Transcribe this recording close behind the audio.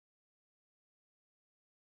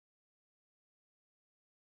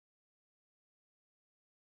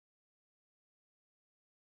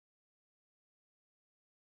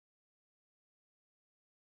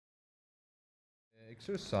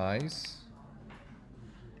exercise.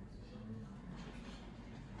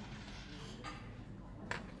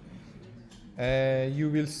 You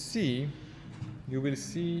will see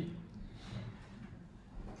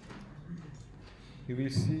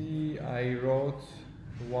I wrote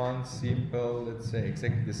one simple, let's say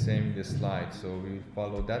exactly the same in the slide, so we'll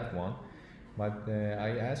follow that one. But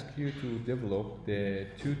I ask you to develop the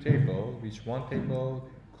two tables, which one table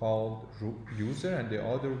called user and the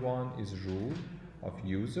other one is rule of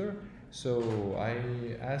user. So I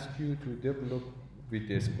ask you to develop with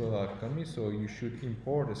the SqlAlchemy, so you should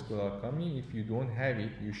import the SqlAlchemy. If you don't have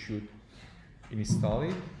it, you should install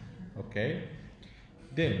it. Okay.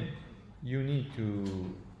 Then you need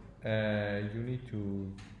to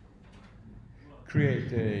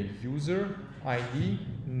create a user ID,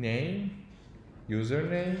 name,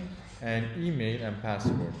 username, and email and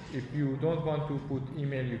password. If you don't want to put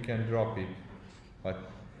email, you can drop it, but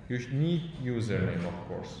you need username, of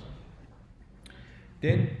course.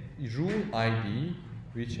 Then rule ID,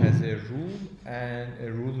 which has a rule and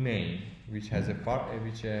a rule name, which has a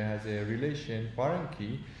relation foreign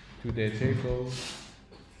key to the table.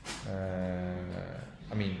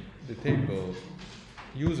 The table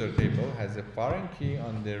user table has a foreign key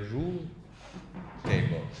on the rule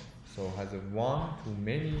table, so has a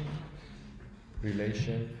one-to-many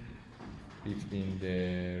relation between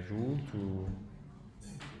the rule to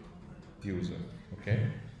user. Okay.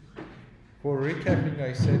 For recapping,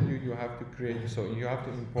 I said you have to create, so you have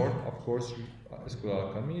to import, of course,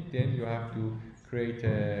 SqlAlchemy. Then you have to create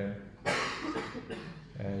a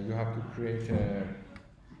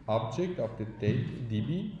object of the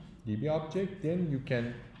DB object. Then you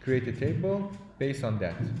can create a table based on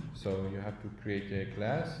that. So you have to create a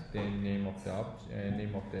class, then name of the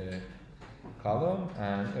name of the column,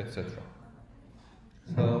 and etc.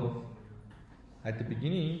 So at the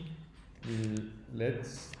beginning,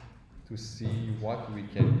 let's to see what we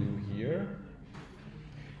can do here.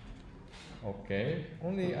 Okay,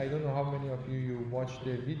 only I don't know how many of you watched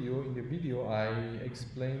the video. In the video I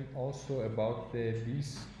explained also about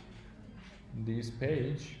this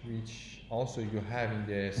page, which also you have in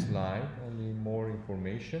the slide, only more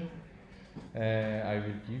information I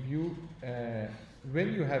will give you.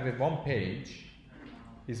 When you have a one page,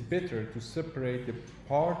 it's better to separate the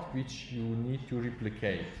part which you need to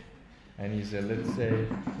replicate, and is let's say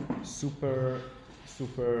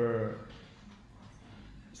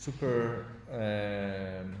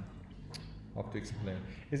how to explain,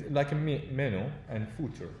 it's like a menu and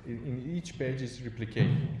footer. In each page is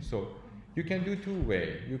replicating, so you can do two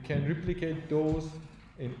ways. You can replicate those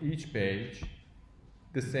in each page,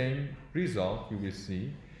 the same result you will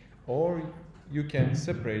see, or you can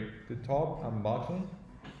separate the top and bottom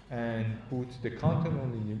and put the content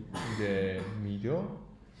only in the middle.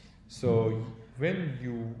 So when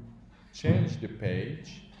you change the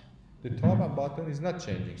page, the top and bottom is not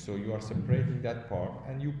changing, so you are separating that part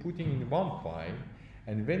and you putting in one file.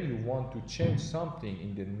 And when you want to change something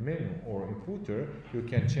in the menu or in footer, you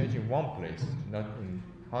can change in one place, not in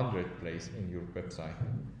 100 places in your website.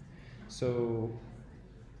 So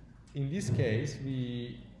in this case,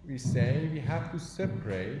 we say we have to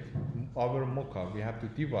separate our mockup. We have to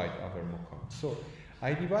divide our mockup. So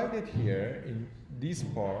I divided here in this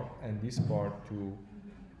part and this part to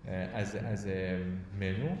as a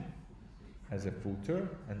menu, as a footer,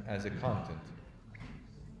 and as a content.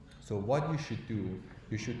 So what you should do,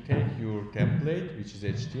 you should take your template, which is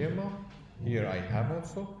HTML. Here I have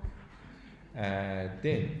also.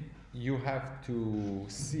 Then you have to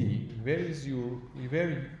see where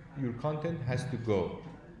your content has to go.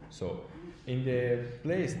 So in the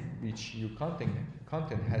place which your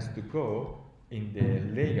content has to go, in the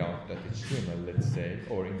layout.html, let's say,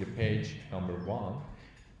 or in the page number 1,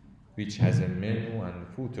 which has a menu and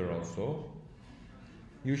footer also,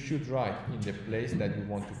 you should write in the place that you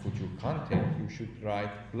want to put your content, you should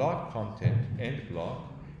write block content, end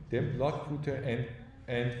block, then block footer,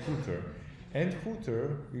 end footer. End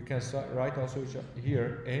footer, you can write also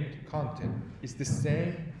here, end content. It's the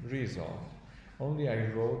same result. Only I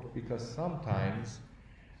wrote because sometimes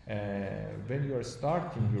when you are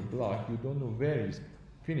starting your block, you don't know where is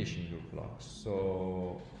finishing your block.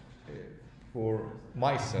 So for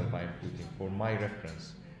myself, I'm putting for my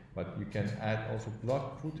reference. But you can add also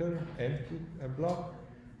block footer, end block,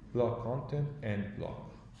 block content, end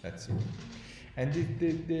block. That's it. And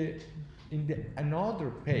in the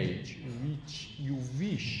another page which you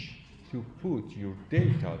wish to put your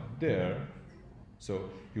data there, so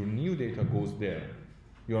your new data goes there.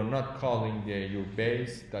 You are not calling your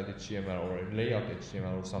base.html or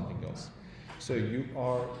layout.html or something else. So you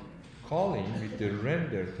are calling with the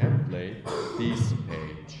render template this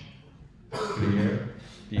page. Clear?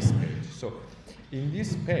 This page. So in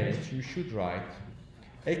this page, you should write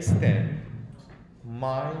extend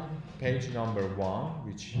my page number 1,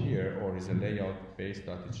 which here or is a layout based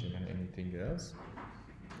 .html, anything else.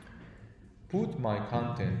 Put my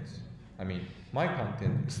content, my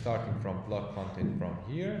content is starting from blog content from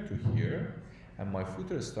here to here, and my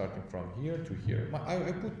footer is starting from here to here.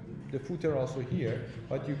 I put the footer also here,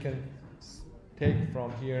 but you can take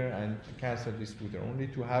from here and cancel this footer. Only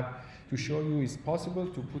to show you it's possible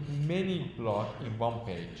to put many blogs in one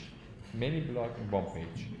page. Many blogs in one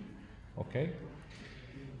page. Okay?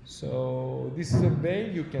 So this is a way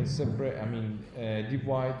you can separate,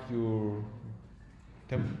 divide your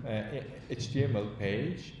HTML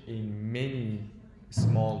page in many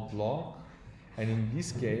small blocks, and in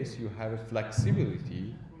this case you have a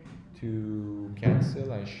flexibility to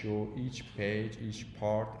cancel and show each page, each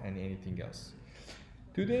part, and anything else.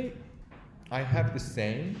 Today I have the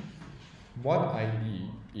same. What I did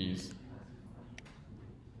is,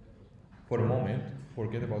 for a moment,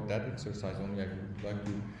 forget about that exercise, only I would like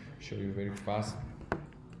to show you very fast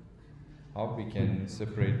how we can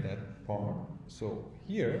separate that part. So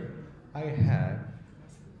here I have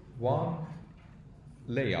one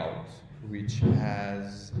layout which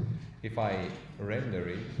has, if I render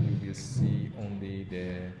it, you will see only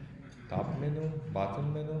the top menu,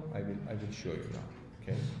 bottom menu. I will show you now.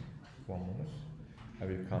 Okay, one moment. I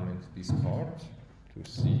will comment this part to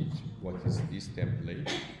see it. What is this template?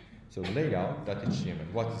 So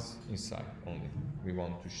layout.html, what is inside only we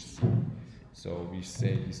want to see. So we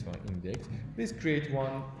say this one index. Please create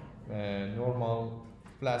one normal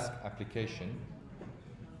Flask application.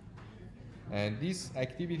 And this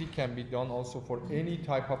activity can be done also for any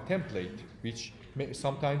type of template, which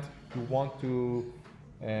sometimes you want to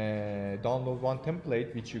download one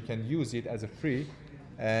template which you can use it as a free,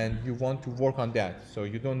 and you want to work on that. So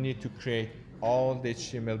you don't need to create all the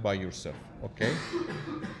HTML by yourself, okay?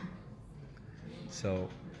 So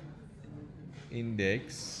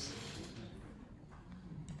index,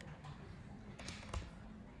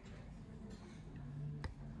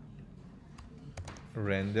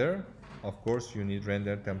 render, of course you need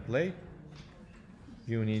render template.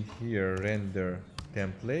 You need here render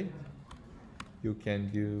template. You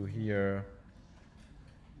can do here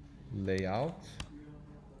layout.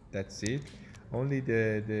 That's it. Only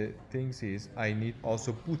the things is I need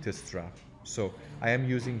also bootstrap. So I am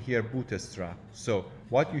using here bootstrap. So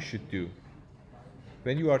what you should do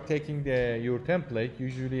when you are taking your template,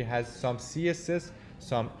 usually has some CSS,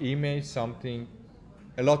 some image, something,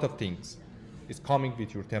 a lot of things is coming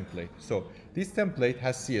with your template. So this template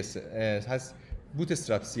has CSS, has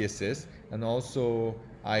bootstrap CSS, and also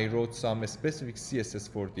I wrote some specific CSS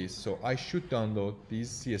for this. So I should download these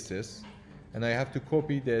CSS, and I have to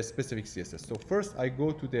copy the specific CSS. So first I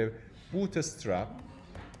go to the bootstrap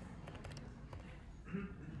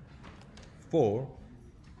for,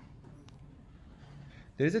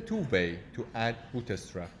 there is a two way to add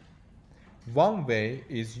bootstrap. One way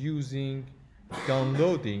is using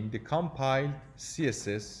downloading the compiled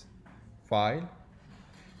CSS file.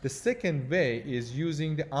 The second way is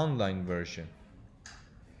using the online version.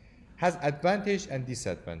 Has advantage and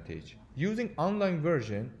disadvantage. Using online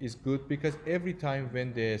version is good because every time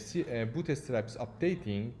when the bootstrap is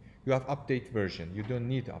updating, you have update version. You don't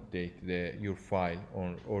need to update your file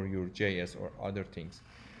or your JS or other things.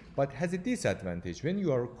 But has a disadvantage. When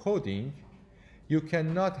you are coding, you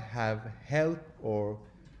cannot have help or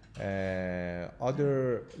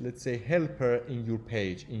other, let's say, helper in your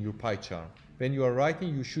page, in your pie chart. When you are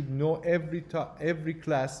writing, you should know every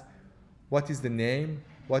class, what is the name,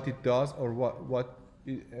 what it does, or what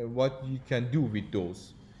you can do with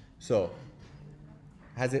those. So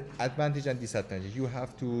has an advantage and disadvantage. You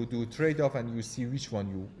have to do trade-off and you see which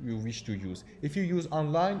one you wish to use. If you use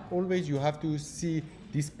online, always you have to see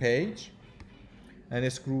this page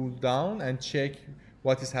and scroll down and check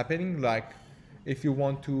what is happening. Like if you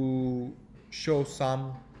want to show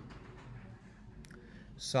some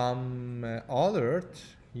alert,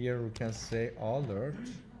 here we can say alert.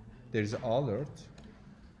 There's alert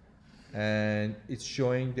and it's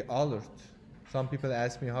showing the alert. Some people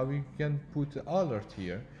ask me how you can put alert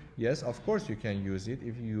here. Yes, of course you can use it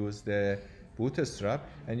if you use the bootstrap,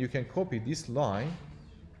 and you can copy this line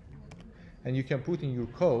and you can put in your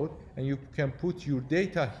code and you can put your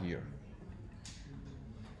data here.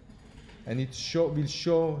 And it will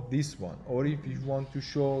show this one. Or if you want to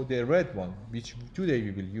show the red one, which today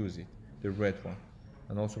we will use it, the red one,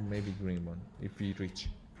 and also maybe green one if we reach.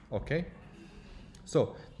 Okay?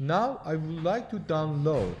 So now I would like to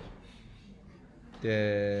download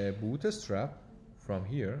the bootstrap from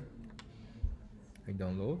here. I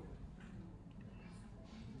download.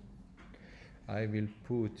 I will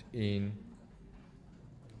put in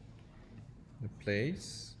the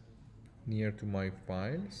place near to my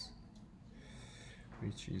files,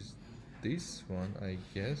 which is this one, I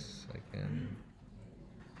guess. I can,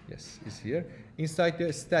 yes, it's here. Inside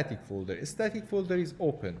the static folder. A static folder is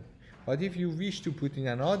open, but if you wish to put in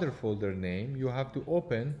another folder name, you have to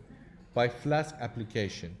open by Flask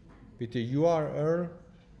application with the URL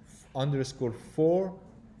 _4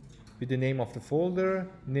 with the name of the folder,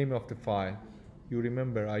 name of the file. You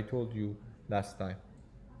remember I told you last time.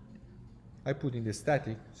 I put in the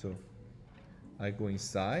static, so I go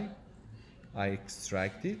inside, I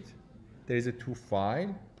extract it. There is a two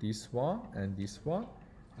file, this one and this one.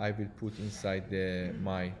 I will put inside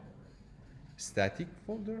my static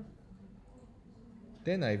folder.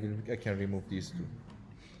 Then I can remove these two.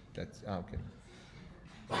 That's okay.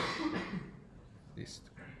 These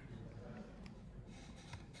two.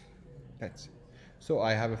 That's it. So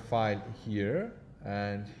I have a file here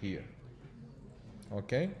and here.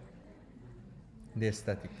 Okay. The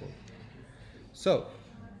static folder. So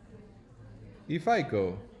if I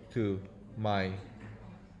go to my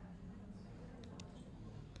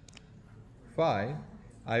file,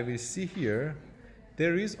 I will see here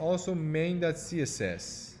there is also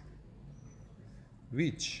main.css,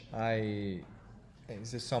 which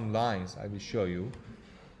there's some lines I will show you.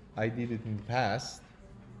 I did it in the past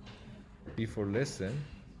before lesson.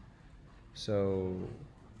 So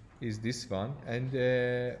is this one, and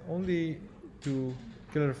only to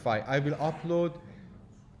clarify, I will upload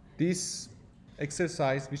this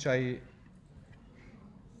exercise which I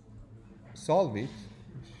solve it.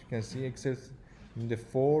 You can see exercise in the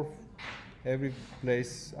fourth, every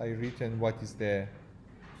place I written what is the,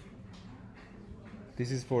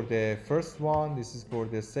 this is for the first one, this is for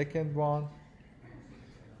the second one.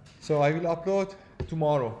 So I will upload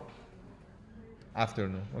tomorrow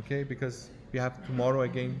afternoon, okay, because we have tomorrow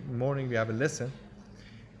again morning we have a lesson.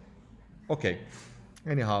 Okay,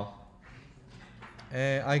 anyhow,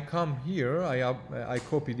 I come here, I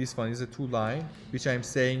copy this one, is a two line, which I'm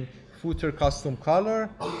saying footer custom color,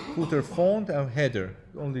 footer font, and header,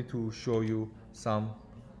 only to show you some.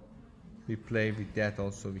 We play with that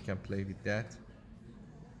also, we can play with that.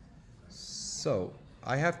 So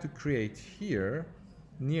I have to create here,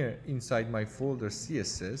 near inside my folder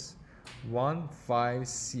CSS, one file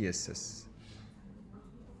CSS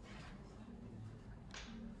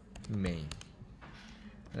main,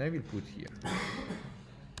 and I will put here.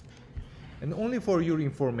 And only for your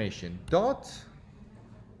information, dot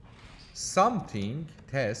something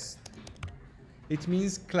test, it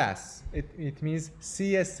means class, it means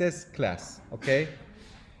CSS class, okay?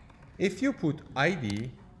 If you put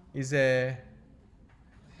ID is a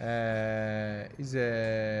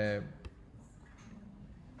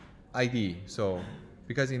ID, so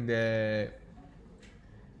because in the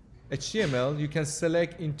HTML you can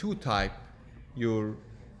select in two type your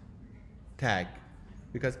tag,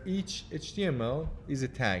 because each HTML is a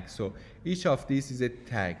tag, so each of these is a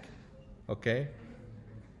tag, okay?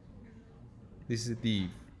 This is a div,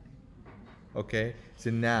 okay? It's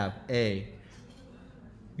a nav, a.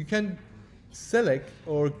 You can select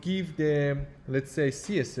or give the, let's say,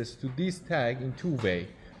 CSS to this tag in two ways.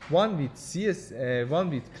 One with one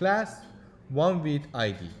with class, one with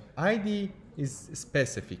ID. ID is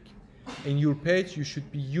specific. In your page, you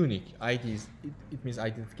should be unique. ID is, it means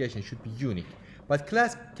identification should be unique. But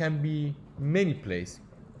class can be many places.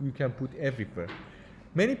 You can put everywhere.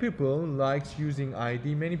 Many people like using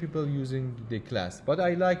ID, many people using the class. But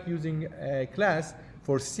I like using a class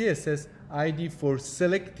for CSS, ID for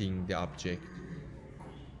selecting the object.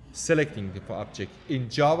 Selecting the object. In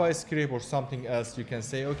JavaScript or something else, you can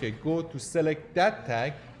say, okay, go to select that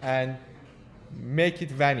tag and make it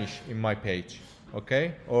vanish in my page,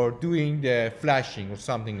 okay? Or doing the flashing or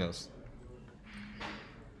something else.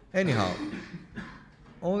 Anyhow,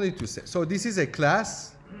 only to say, so this is a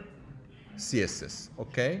class CSS,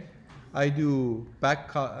 okay? I do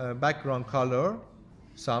background color,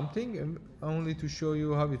 something, only to show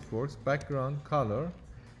you how it works, background color.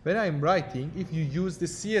 When I'm writing, if you use the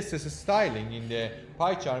CSS styling in the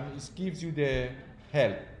PyCharm, it gives you the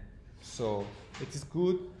help. So it is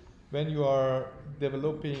good when you are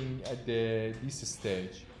developing at this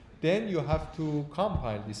stage. Then you have to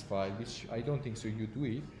compile this file, which I don't think so you do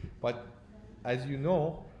it. But as you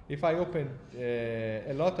know, if I open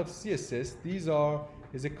a lot of CSS,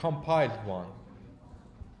 is a compiled one.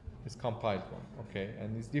 It's compiled one, okay,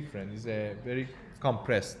 and it's different. It's a very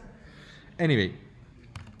compressed. Anyway.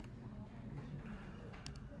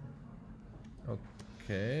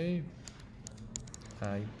 Okay.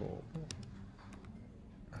 Typo.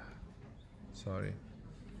 Sorry.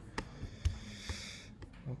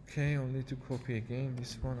 Okay, only to copy again.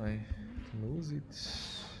 This one I lose it.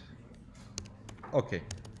 Okay.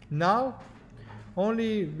 Now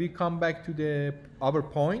only we come back to the other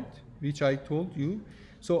point which I told you.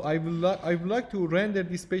 So I would like to render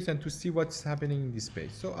this page and to see what's happening in this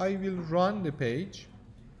page. So I will run the page.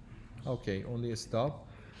 Okay, only a stop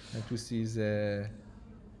and to see the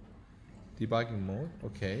debugging mode.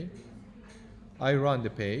 Okay. I run the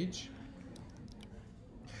page.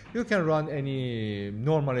 You can run any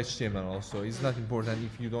normal HTML also. It's not important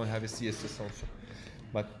if you don't have a CSS also.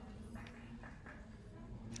 But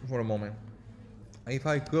for a moment, if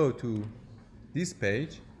I go to this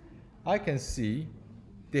page, I can see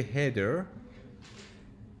the header,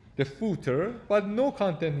 the footer, but no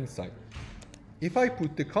content inside. If I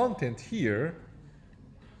put the content here,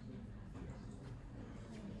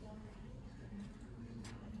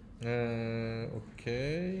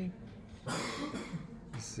 okay,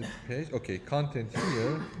 this is page. Okay, content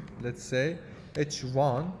here. Let's say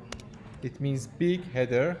H1. It means big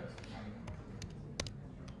header.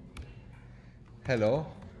 Hello.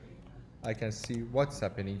 I can see what's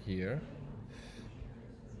happening here.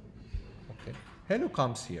 Okay. Hello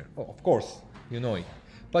comes here. Oh, of course, you know it.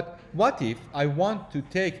 But what if I want to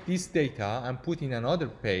take this data and put in another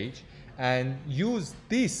page and use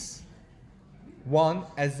this one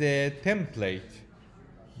as a template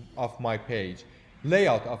of my page,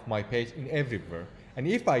 layout of my page in everywhere? And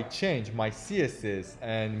if I change my CSS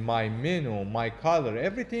and my menu, my color,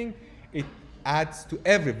 everything, it adds to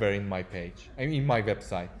everywhere in my page, I mean in my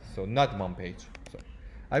website. So not one page. So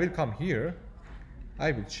I will come here,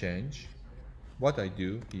 I will change. What I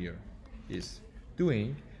do here is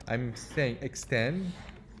I'm saying extend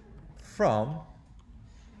from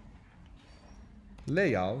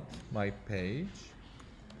layout my page.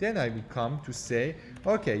 Then I will come to say,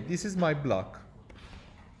 okay, this is my block.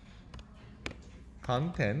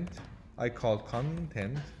 Content, I call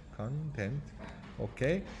content,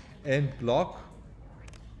 okay, and block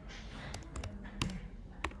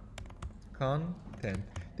content.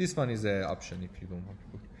 This one is an option if you don't want to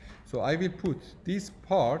put. So I will put this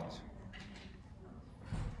part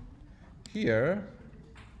here.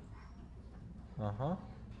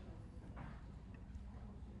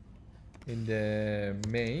 In the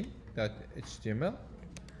main.html.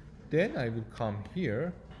 Then I will come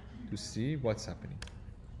here to see what's happening.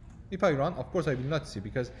 If I run, of course I will not see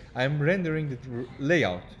because I am rendering the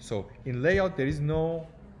layout. So in layout there is no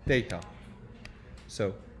data.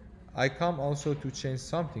 So I come also to change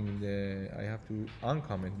something in the, I have to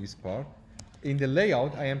uncomment this part. In the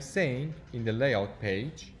layout, I am saying, in the layout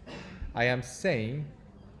page, I am saying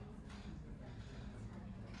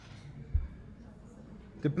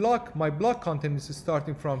the block, my block content is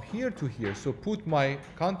starting from here to here. So put my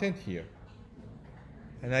content here.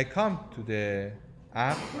 And I come to the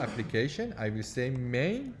application, I will say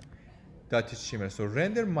main.html. So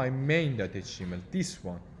render my main.html, this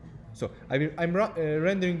one. So I'm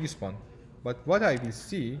rendering this one, but what I will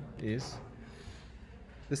see is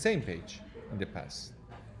the same page in the past.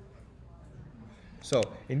 So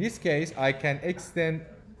in this case, I can extend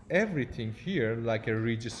everything here like a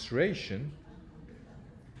registration.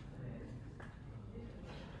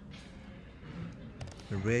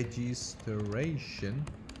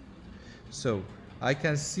 So I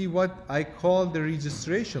can see what I call the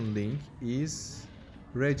registration link is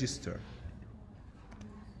register.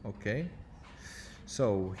 Okay,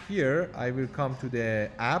 so here I will come to the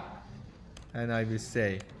app and I will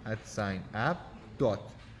say @app dot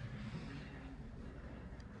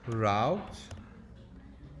route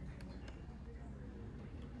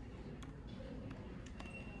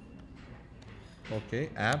okay,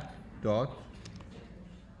 app dot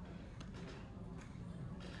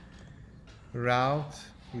route,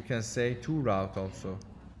 you can say to route also,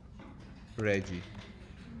 Reggie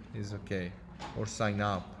is okay, or sign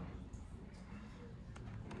up.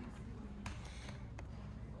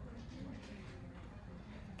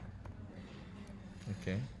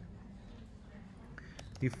 Okay,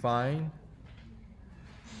 define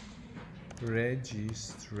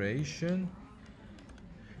registration.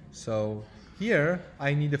 So here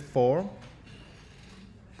I need a form.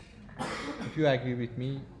 If you agree with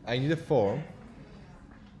me, I need a form.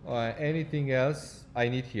 Anything else I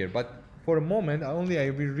need here, but for a moment only I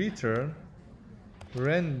will return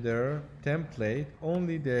render template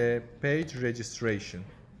only the page registration.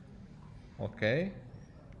 Okay,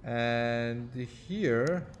 and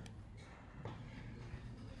here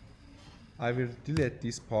I will delete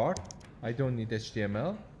this part. I don't need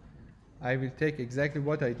HTML. I will take exactly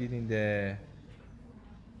what I did in the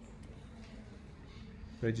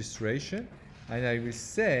registration, and I will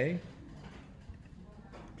say,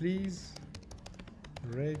 please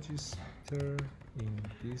register in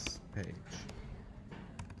this page.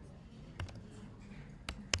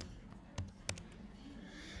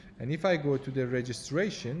 And if I go to the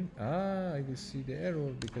registration, I will see the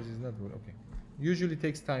error because it's not good. Okay. Usually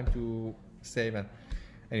takes time to save. And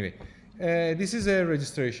anyway, this is a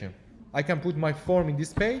registration. I can put my form in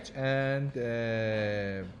this page, and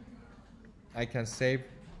I can save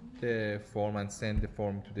the form and send the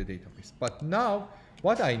form to the database. But now,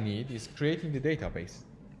 what I need is creating the database.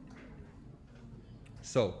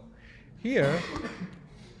 So, here,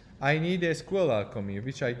 I need a SqlAlchemy,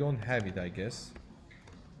 which I don't have it, I guess.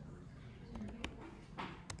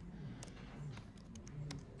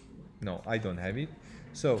 No, I don't have it.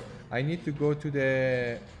 So I need to go to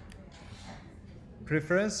the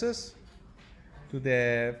preferences, to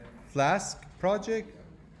the Flask project.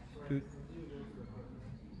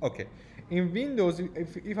 Okay. In Windows,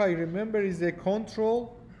 if I remember, is a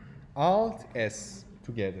Control Alt S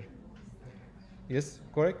together. Yes,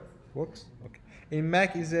 correct? Works? Okay. In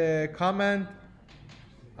Mac is a Command,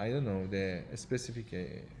 I don't know, the specific,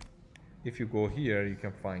 if you go here, you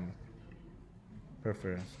can find it.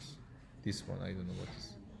 Preferences. This one, I don't know what it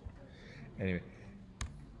is. Anyway,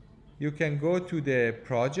 you can go to the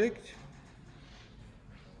project,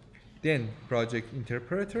 then project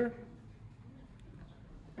interpreter,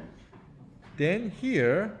 then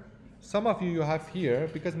here, some of you have here,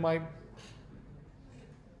 because my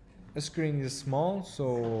screen is small,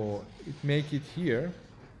 so it make it here,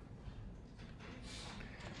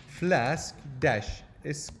 Flask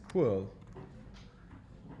SqlAlchemy,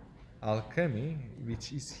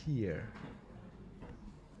 which is here.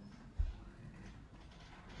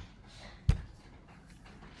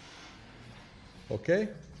 Okay?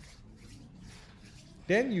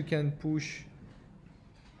 Then you can push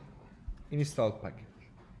install package.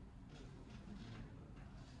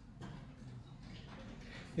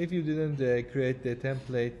 If you didn't create the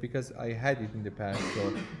template, because I had it in the past,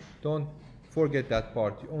 so don't forget that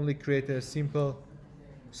part. You only create a simple,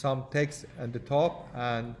 some text at the top,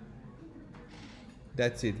 and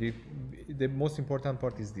that's it. The most important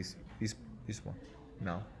part is this one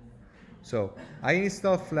now. So I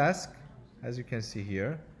install Flask, as you can see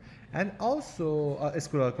here, and also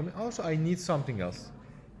SqlAlchemy. Also, I need something else.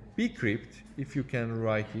 Bcrypt, if you can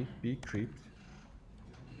write it, Bcrypt.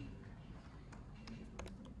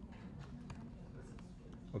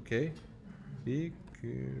 Okay, Bcrypt.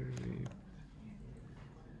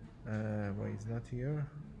 Why it's not here?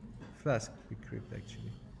 Flask Bcrypt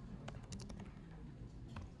actually.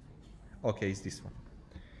 Okay, it's this one.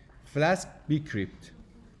 Flask Bcrypt.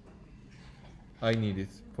 I need it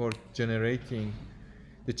for generating,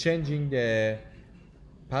 changing the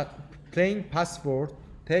plain password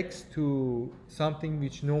text to something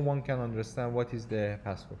which no one can understand what is the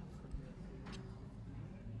password.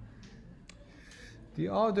 The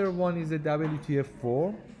other one is the WTF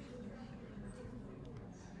form.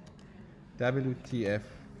 WTF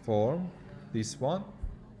form, this one.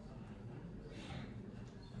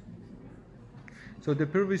 So the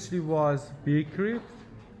previously was Bcrypt.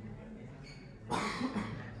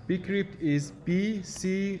 Bcrypt is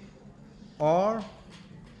BCRYPT.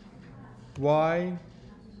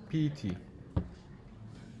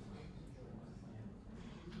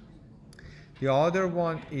 The other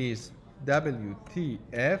one is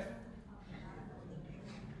WTF.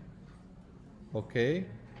 Okay.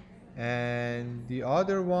 And the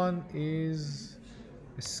other one is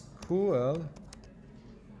SqlAlchemy.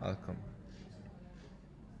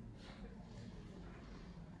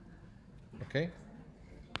 Okay.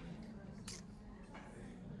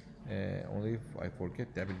 Only if I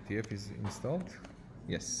forget WTF is installed.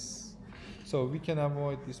 Yes. So we can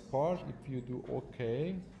avoid this part if you do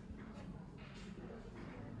OK.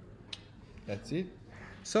 That's it.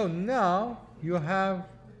 So now you have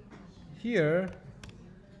here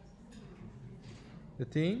the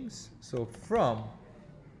things. So from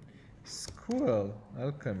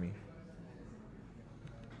SqlAlchemy,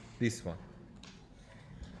 this one,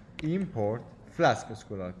 import Flask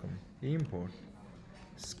SqlAlchemy, import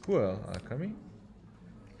SqlAlchemy.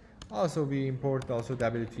 Also we import also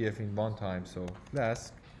WTF in one time, so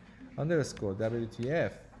Flask underscore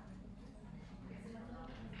WTF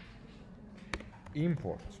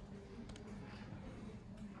import.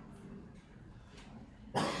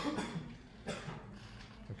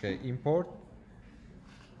 Okay, import.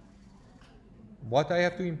 What I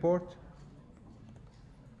have to import?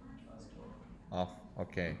 Off.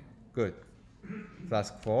 Okay, good.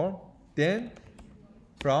 Flask form. Then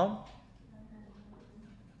from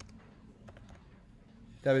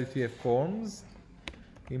WTF forms,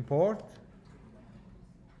 import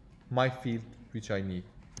my field which I need,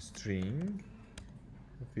 string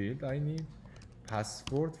field I need,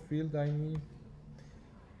 password field I need,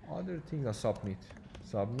 other things are submit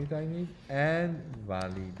I need, and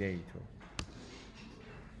validator.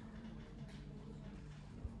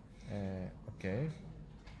 Okay.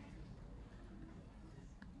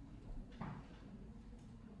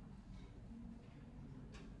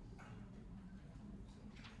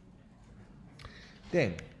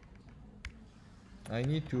 Then I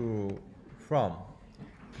need to from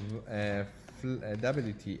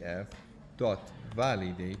WTF dot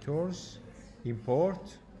validators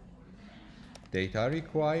import data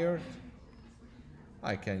required.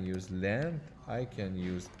 I can use length, I can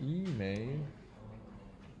use email,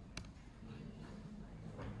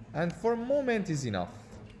 and for moment is enough.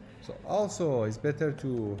 So also it's better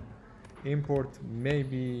to import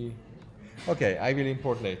maybe, okay, I will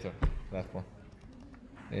import later that one.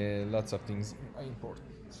 Lots of things I import.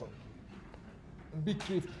 So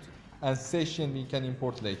Bcrypt and session we can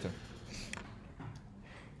import later.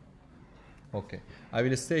 Okay, I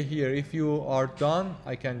will stay here. If you are done,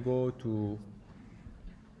 I can go to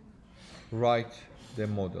write the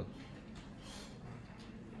model.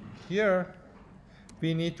 Here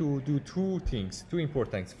we need to do two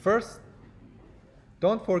important things. First,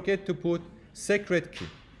 don't forget to put secret key,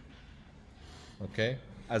 okay,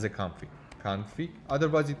 as a config.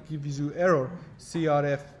 Otherwise it gives you error,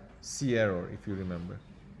 CRFC error, if you remember.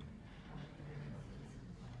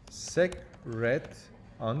 Secret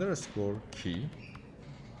underscore key.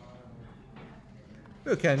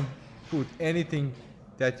 You can put anything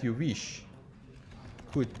that you wish.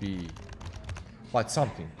 Could be but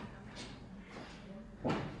something.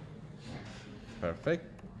 Perfect.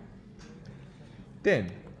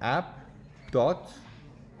 Then app dot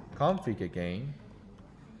config again,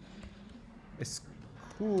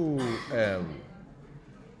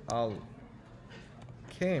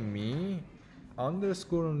 SqlAlchemy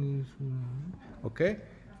underscore, okay,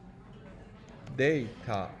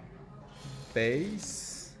 database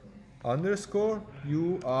underscore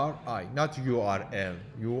URI, not URL,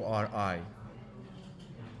 URI.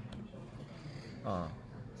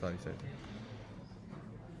 Sorry.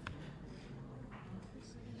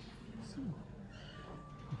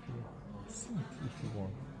 Seat if you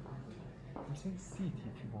want. I'm saying seat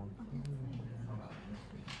if you want.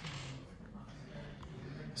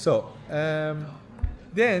 So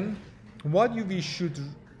then what we should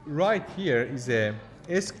write here is a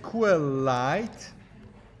SQLite.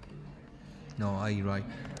 No, I write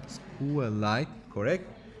SQLite, correct?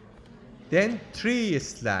 Then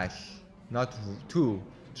 3/, not 2,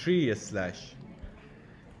 3/.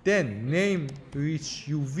 Then name which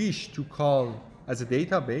you wish to call as a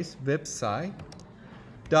database, website,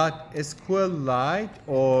 dot SQLite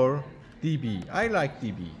or DB. I like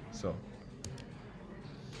DB, so.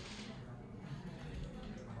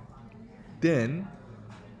 Then,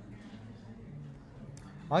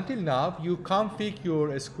 until now, you config your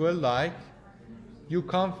SQLite, you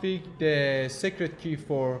config the secret key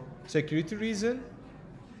for security reason,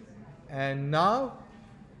 and now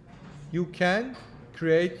you can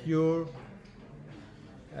create your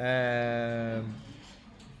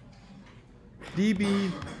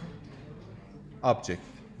DB object,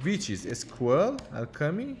 which is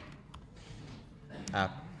SqlAlchemy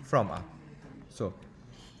app from app. So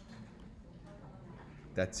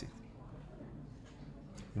that's it.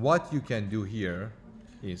 What you can do here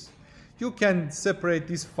is you can separate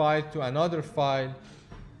this file to another file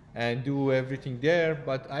and do everything there,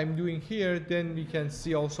 but I'm doing here. Then we can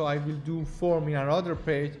see also I will do form in another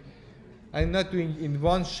page. I'm not doing in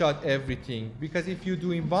one shot everything, because if you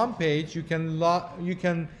do in one page, you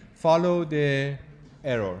can follow the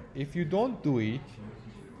error. If you don't do it,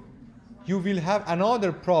 you will have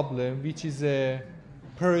another problem, which is a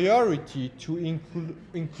priority to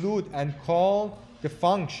include and call the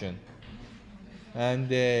function and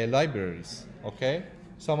the libraries. Okay,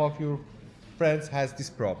 some of your friends has this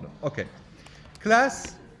problem. Okay,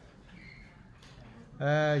 class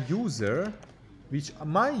user, which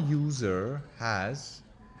my user has.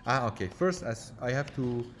 Okay, first as I have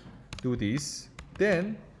to do this,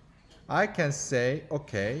 then I can say,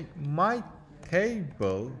 okay, my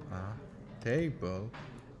table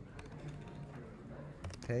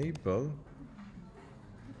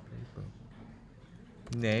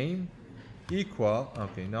name equal,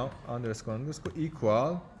 okay, now underscore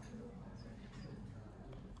equal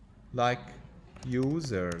like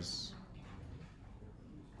users,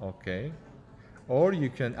 okay, Or you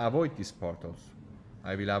can avoid this part also.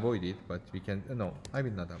 I will avoid it, but we can, no, I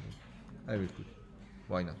will not avoid. I will put,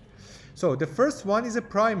 why not? So the first one is a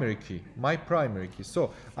primary key, my primary key.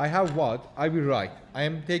 So I have what? I will write. I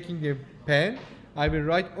am taking the pen. I will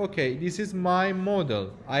write, okay, this is my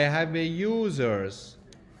model. I have a users.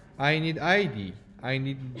 I need ID. I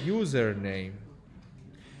need username.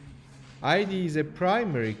 ID is a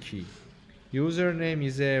primary key. Username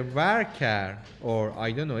is a varchar, or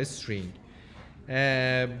I don't know, a string.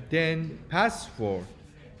 Then password.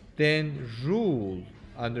 Then rule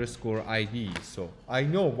underscore ID. So I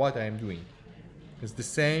know what I am doing. It's the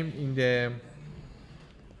same in the,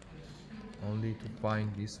 only to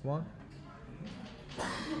find this one.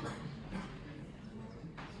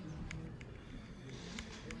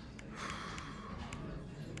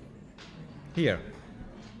 Here.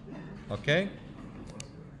 Okay.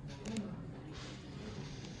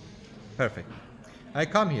 Perfect. I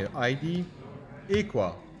come here, ID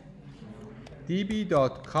equal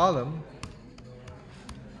db.column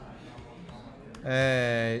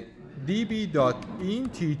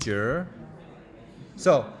db.integer.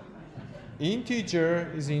 So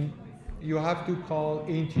integer is in, you have to call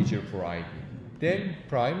integer for ID. Then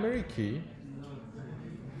primary key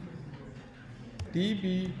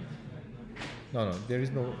db, no, there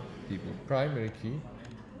is no db, primary key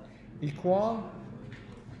equal,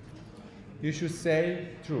 you should say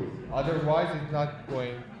true, otherwise it's not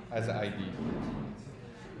going as ID.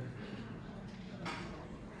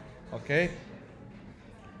 Okay,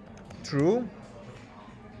 true.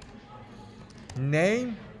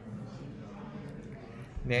 Name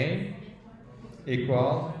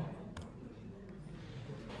equal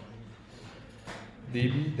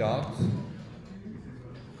db dot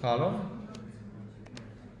column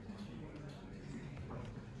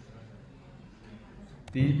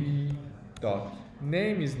db dot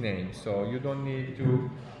name is name, so you don't need to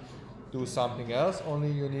do something else,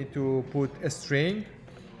 only you need to put a string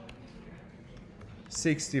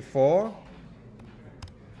 64,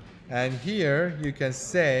 and here you can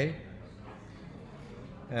say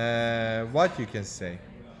what you can say,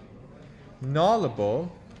 nullable.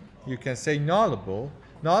 You can say nullable.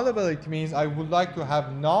 Nullable, it means I would like to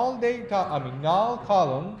have null data, I mean null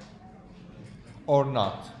column or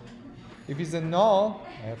not. If it's a null,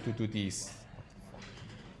 I have to do this.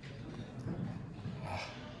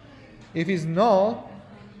 If it's null,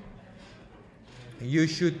 you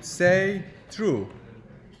should say true.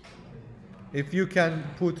 If you can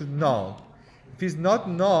put null. If it's not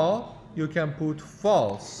null, you can put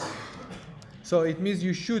false. So it means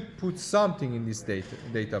you should put something in this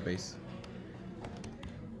database.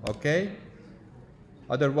 Okay?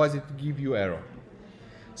 Otherwise it will give you error.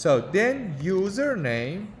 So then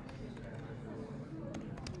username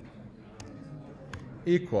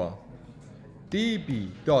equal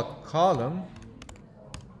db.column,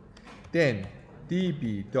 then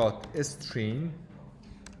db.string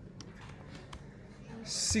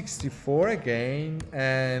 64 again,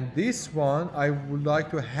 and this one I would like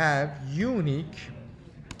to have unique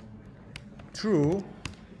true,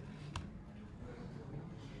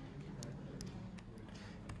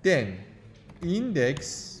 then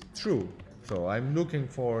index true. So I'm looking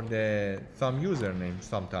for some username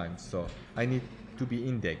sometimes, so I need to be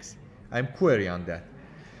indexed. I'm query on that.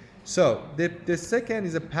 So the second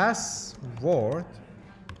is a password.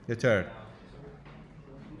 The third.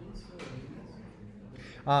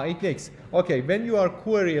 Index. Okay, when you are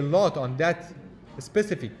query a lot on that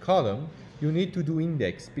specific column, you need to do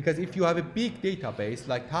index, because if you have a big database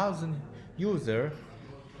like 1,000 user,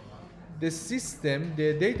 the system,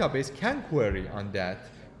 the database can query on that,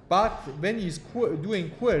 but when it's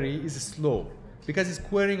doing query is slow because it's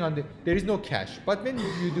querying on there is no cache. But when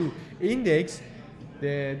you do index,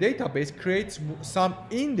 the database creates some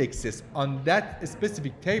indexes on that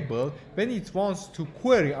specific table. When it wants to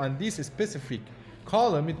query on this specific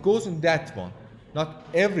column, it goes in that one, not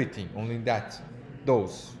everything, only that,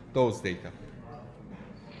 those data.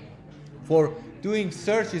 For doing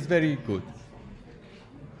search is very good.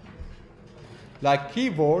 Like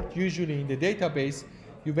keyword, usually in the database,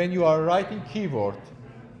 when you are writing keyword,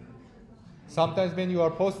 sometimes when you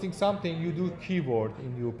are posting something, you do keyword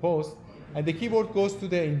in your post, and the keyword goes to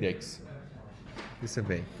the index. This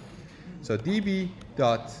way. So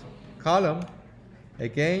db.column,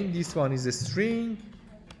 again, this one is a string.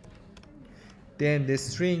 Then the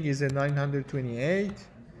string is a 928.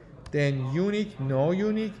 Then unique, no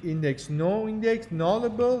unique, index, no index,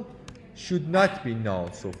 nullable, should not be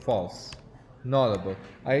null, so false. Nullable.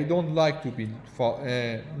 I don't like to be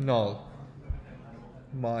null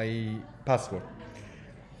my password.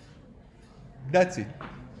 That's it.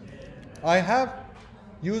 I have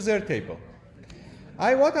user table.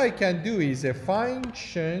 What I can do is a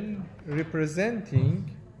function representing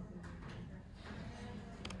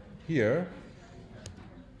here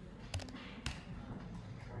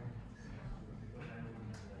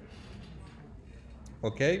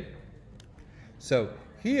okay. So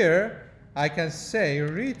here I can say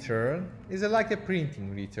return is like a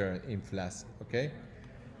printing return in Flask. Okay,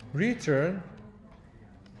 return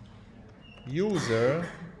user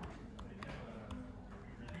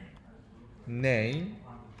name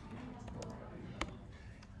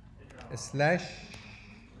slash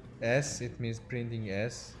s, it means printing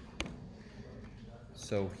s.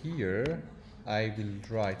 So here I will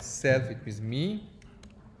write self, it means me,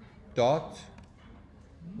 dot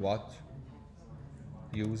what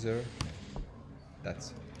user,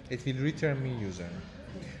 that's it. It will return me user.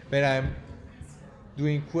 When I'm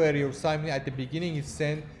doing query or something at the beginning, it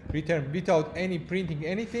send return without any printing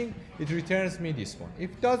anything, it returns me this one.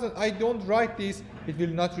 If doesn't, I don't write this, it will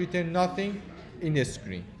not return nothing in the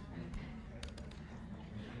screen.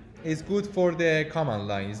 It's good for the command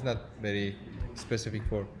line, it's not very specific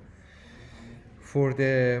for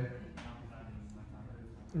the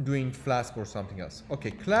doing Flask or something else.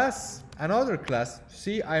 Okay, class, another class.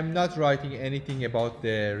 See, I'm not writing anything about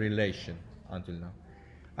the relation until now.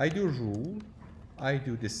 I do rule, I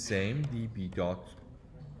do the same db dot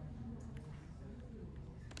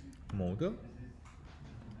model.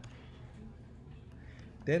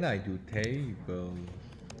 Then I do table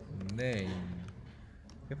name.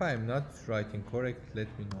 If I am not writing correct, let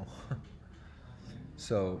me know.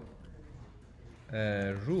 So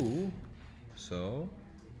rule. So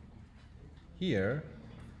here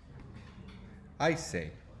I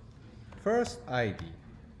say first ID.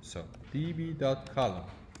 So db.column.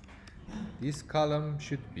 This column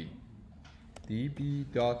should be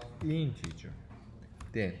db.integer.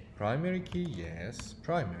 Then primary key, yes,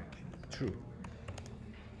 primary key, true.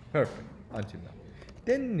 Perfect until now.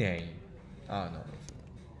 Then name. No.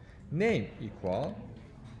 Name equal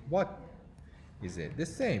what is it? The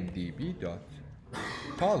same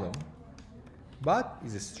db.column, but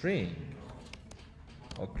is a string.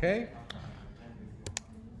 Okay.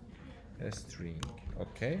 A string.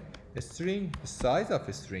 Okay. A string, the size of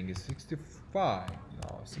a string is 65.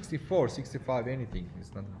 No, 64, 65, anything.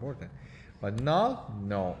 It's not important. But null,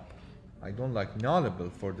 no. I don't like nullable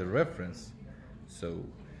for the reference. So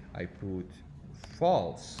I put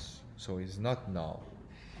false. So it's not null.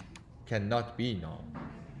 Cannot be null.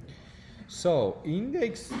 So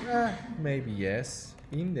index, maybe yes.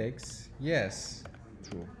 Index, yes,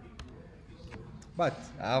 true. But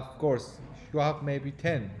of course, you have maybe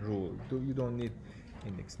 10 rule. You don't need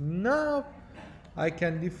index. Now I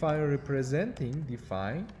can define representing,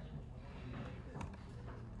 define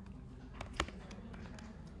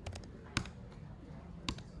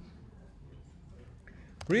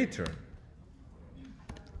return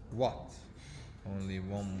what? Only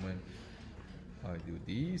one moment. I do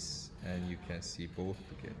this and you can see both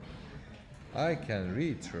together. I can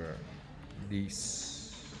return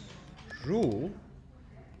this rule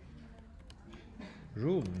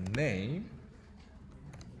name.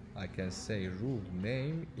 I can say rule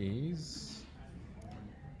name is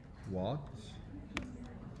what?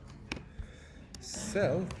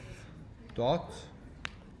 Self dot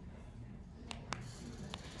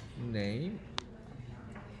name.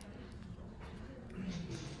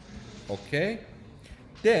 Okay.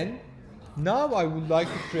 Then now I would like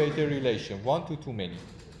to create a relation, one to too many.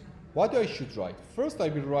 What I should write? First I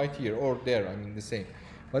will write here or there, I mean the same.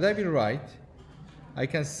 But I will write, I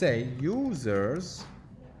can say users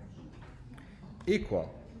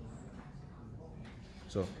equal.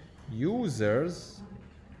 So users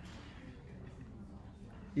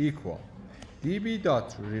equal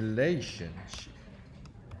db.relationship.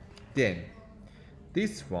 Then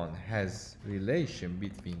this one has relation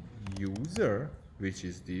between user, which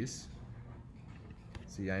is this.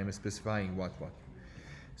 See, I am specifying what.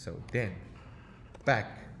 So then back.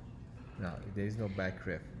 Now there is no back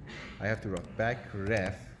ref. I have to write back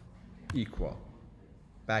ref equal.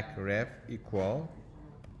 Back ref equal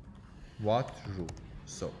what rule.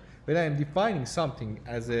 So when I am defining something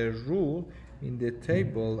as a rule in the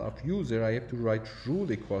table of user, I have to write rule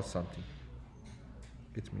equals something.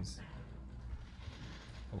 It means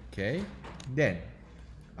okay. Then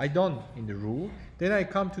I done in the rule. Then I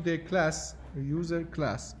come to the class, user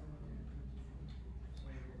class.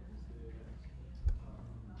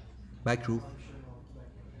 Backref.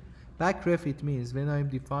 Backref, it means when I'm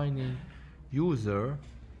defining user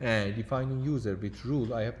with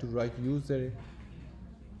rule, I have to write user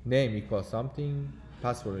name equals something,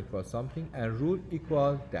 password equals something, and rule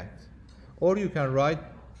equals that. or you can write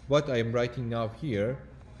what I am writing now here,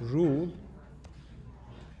 rule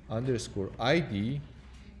underscore ID,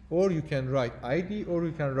 or you can write ID, or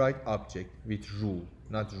you can write object with rule,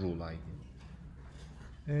 not rule ID.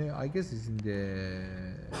 I guess it's in the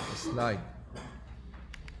slide.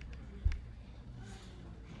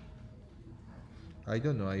 I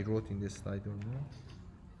don't know, I wrote in the slide or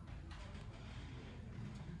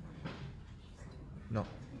no. No.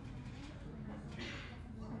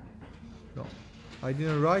 No, I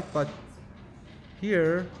didn't write, but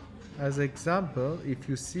here, as example, if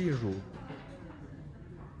you see rule,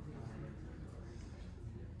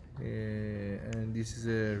 and this is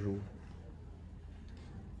a rule.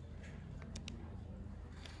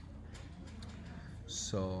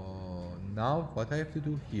 So now what I have to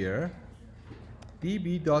do here,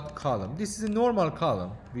 db.column. This is a normal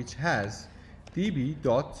column which has db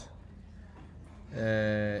dot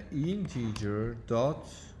integer dot,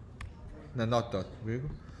 no, not dot,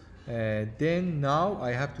 then now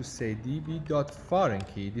I have to say db dot foreign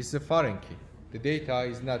key. This is a foreign key. The data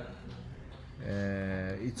is not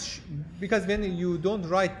it's because when you don't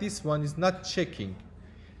write this one, it's not checking,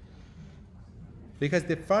 because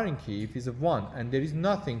the foreign key, if it's a 1 and there is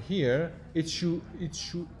nothing here, it should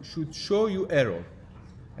show you error,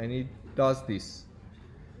 and it does this.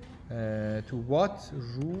 To what?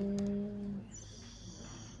 Rules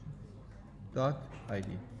dot ID.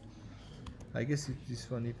 I guess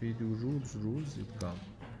this one, if we do rules, it comes.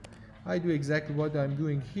 I do exactly what I'm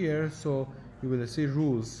doing here, so you will see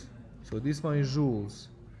rules. So this one is rules.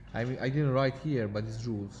 I didn't write here, but it's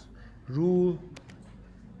rules. Rule.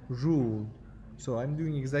 So I'm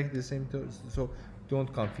doing exactly the same, so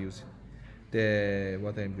don't confuse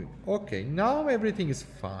what I'm doing. Okay, now everything is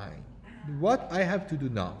fine. What I have to do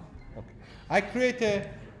now? Okay, I create a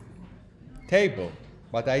table,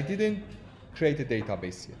 but I didn't create a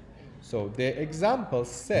database yet. So the example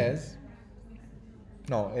says,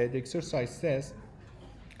 the exercise says,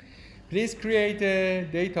 please create a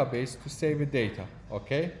database to save a data.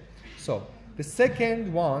 Okay, so the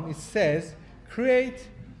second one, it says create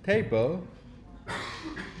table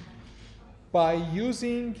by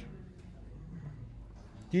using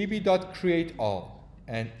db.createAll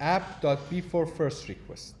and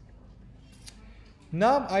app.beForFirstRequest.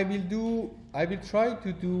 Now I will try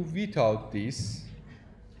to do without this.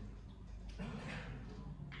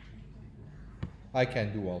 I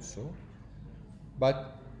can do also,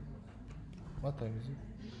 but what time is it?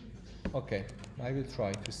 Okay, I will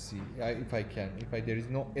try to see if I can. There is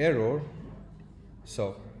no error,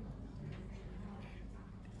 so.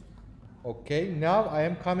 Okay, now I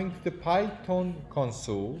am coming to the Python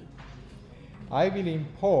console. I will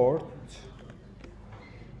import.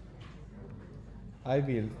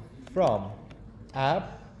 From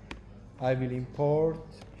app, I will import.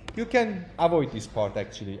 You can avoid this part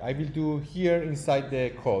actually. I will do here inside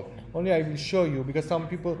the code. Only I will show you, because some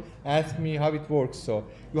people ask me how it works. So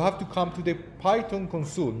you have to come to the Python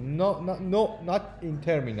console, not in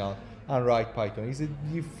terminal, and write Python. It's a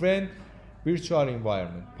different virtual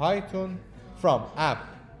environment. Python from app,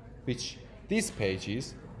 which this page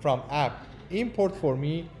is, from app, import for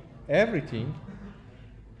me everything.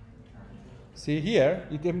 See here,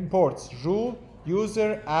 it imports rule,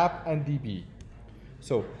 user, app, and db.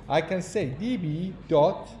 So I can say db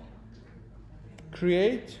dot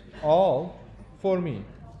create all for me.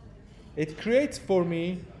 It creates for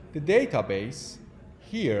me the database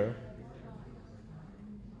here.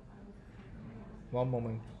 One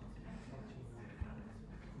moment.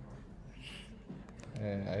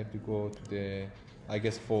 I have to go to the, I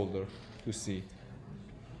guess, folder to see.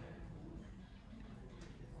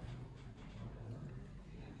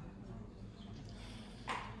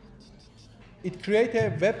 It creates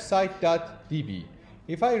a website.db.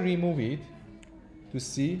 If I remove it to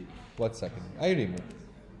see what's happening, I remove it.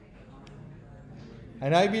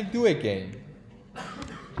 And I will do again.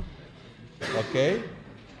 Okay?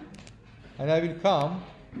 And I will come,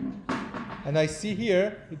 and I see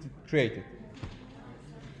here it created.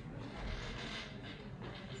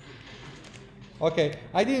 Okay,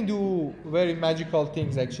 I didn't do very magical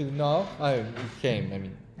things actually now. It came,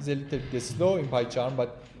 it's a little bit slow in PyCharm,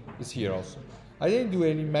 but it's here also. I didn't do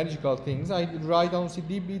any magical things. I write down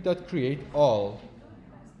db.createAll.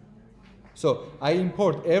 So I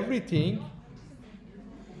import everything.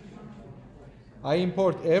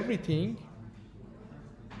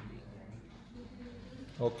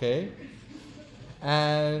 Okay.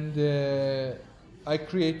 And I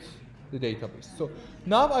create the database. So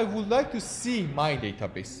now I would like to see my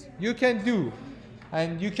database. You can do,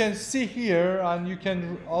 and you can see here, and you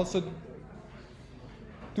can also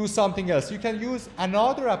do something else. You can use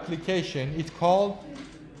another application. It's called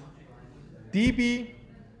DB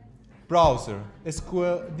browser,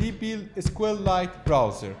 DB SqlAlchemy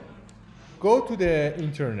browser. Go to the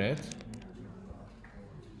internet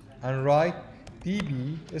and write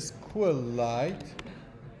DB SqlAlchemy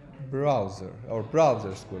browser or browser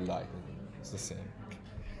SqlAlchemy. It's the same.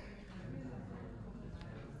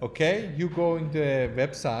 Okay, you go in the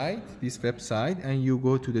website, this website, and you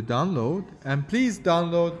go to the download, and please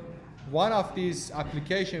download one of these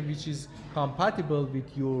applications which is compatible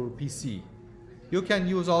with your PC. You can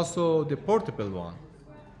use also the portable one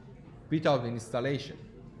without installation.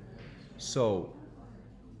 So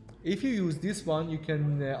if you use this one, you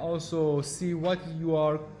can also see what you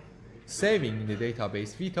are saving in the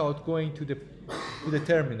database without going to the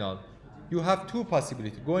terminal. You have two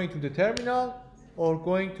possibilities, going to the terminal or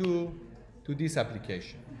going to this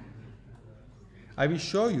application. I will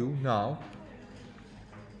show you now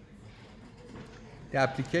the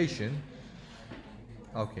application.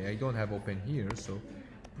 Okay, I don't have open here, so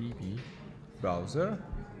DB browser.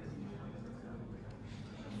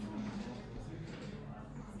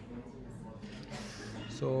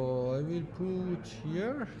 So I will put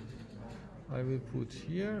here.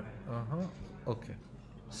 Okay.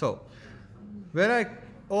 So when I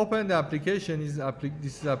open the application,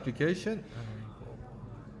 this is application.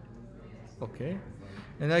 Okay,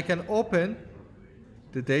 and I can open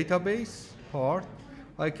the database part.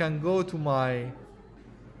 I can go to my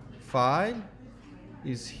file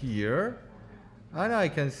is here, and I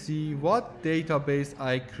can see what database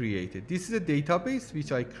I created. This is a database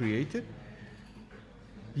which I created.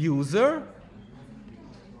 User,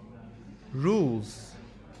 rules.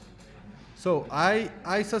 So I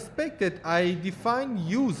suspect that I define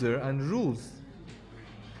user and rules,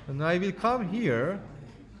 and I will come here.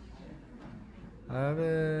 I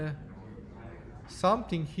have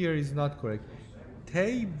something here is not correct.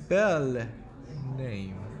 Table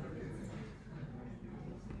name.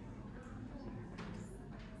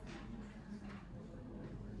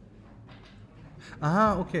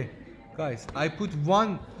 Okay, guys, I put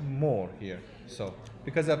one more here. So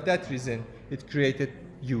because of that reason, it created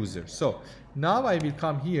user. So now I will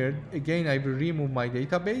come here again. I will remove my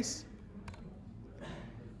database.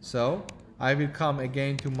 So I will come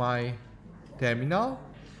again to my terminal,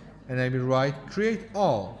 and I will write create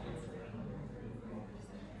all.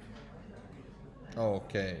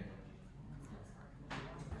 Okay.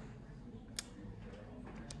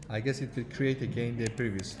 I guess it will create again the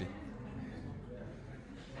previously.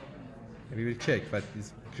 We will check, but it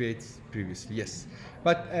creates previously. Yes,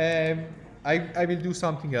 but I will do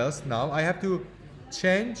something else now. I have to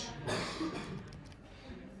change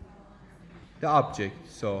the object.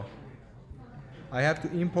 So I have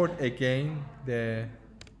to import again the.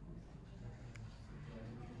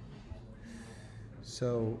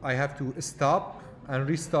 So I have to stop and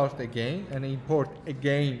restart again and import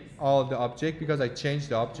again all the object because I changed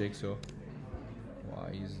the object. So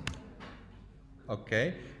why is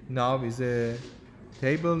okay? Now is a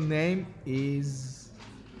table name is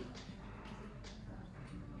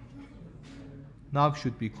now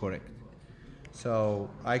should be correct. So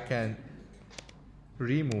I can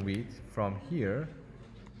remove it from here,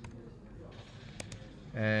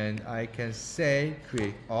 and I can say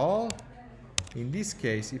create all. In this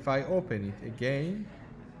case, if I open it again,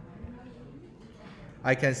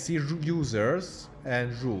 I can see users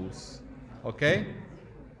and rules. Okay.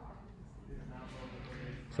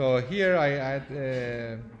 So here I had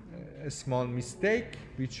a small mistake,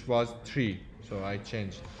 which was 3. So I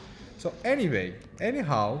changed it. So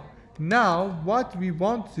anyhow, now what we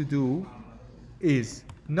want to do is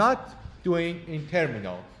not doing in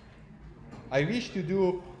terminal. I wish to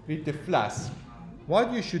do with the Flask.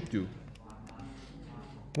 What you should do?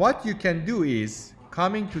 What you can do is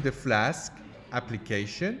coming to the Flask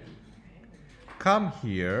application, come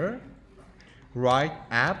here, write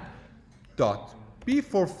app dot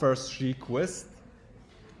before first request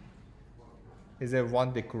is a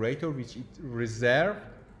one decorator which it reserved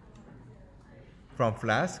from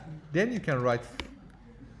Flask. Then you can write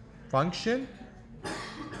function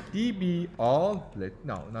db all.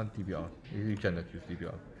 No, not db all. You cannot use db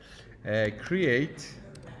all. Create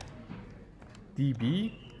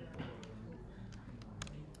db.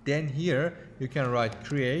 Then here you can write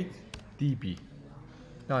create db.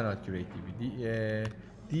 No, not create db.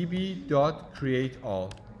 db dot create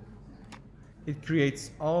all. It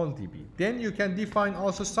creates all db. Then you can define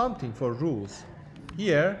also something for rules.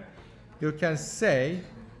 Here you can say,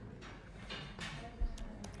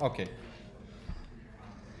 okay,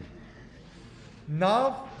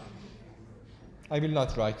 now I will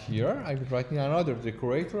not write here. I will write in another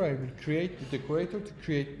decorator. I will create the decorator to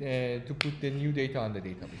create to put the new data on the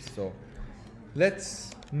database. So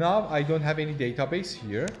now I don't have any database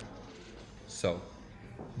here. So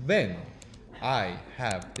when I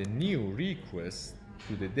have the new request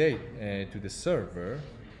to the to the server,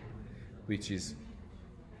 which is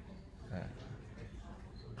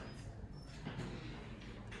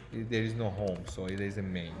there is no home, so it is a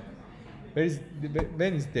main.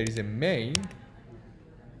 When there is a main,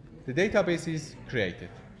 the database is created.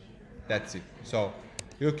 That's it. So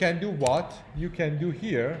you can do what you can do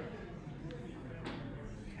here,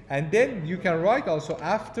 and then you can write also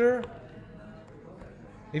after.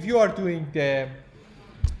 If you are doing the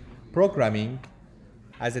programming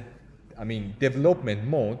as a, development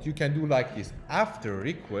mode, you can do like this: after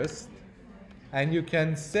request, and you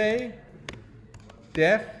can say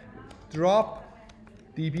def drop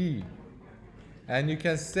db, and you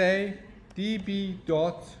can say db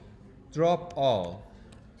dot drop all.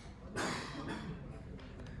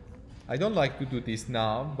 I don't like to do this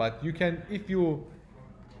now, but you can, if you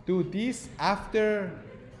do this after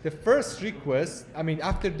the first request,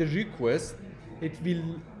 after the request, it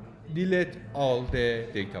will delete all the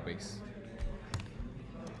database.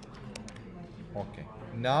 Okay,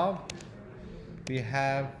 now we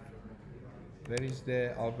have, where is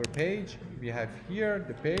our page? We have here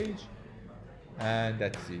the page, and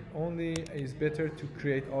that's it. Only is better to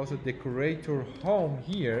create also decorator home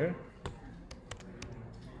here,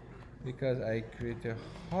 because I create a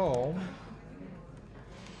home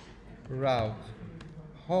route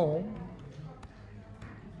home.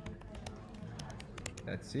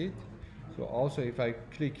 That's it. So also if I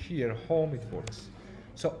click here home, it works.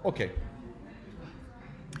 So okay.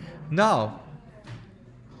 Now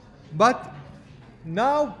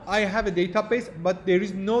I have a database, but there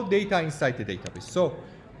is no data inside the database. So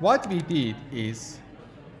what we did is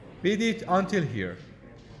we did until here.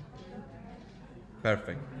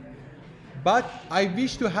 Perfect. But I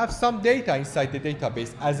wish to have some data inside the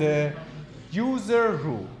database as a user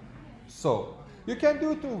rule. So you can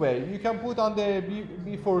do two ways. You can put on the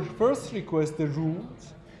before first request the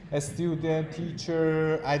rules, a student,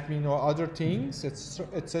 teacher, admin, or other things,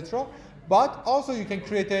 etc. But also you can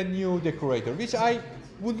create a new decorator, which I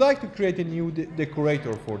would like to create a new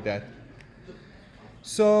decorator for that.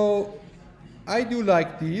 So I do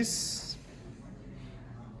like this.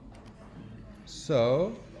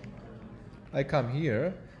 So I come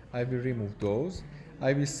here, I will remove those.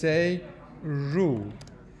 I will say rule,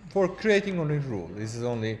 for creating only rule. This is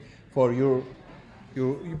only for your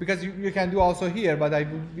because you can do also here, but I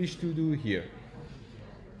wish to do here.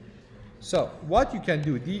 So what you can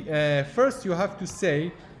do, first you have to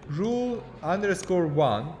say rule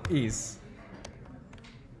 _1 is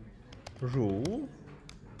rule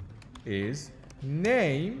is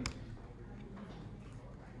name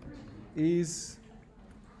is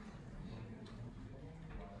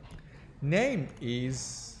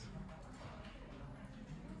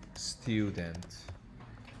student,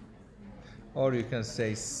 or you can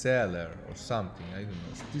say seller or something, I don't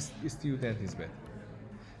know. This student is better.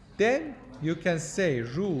 Then you can say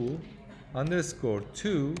rule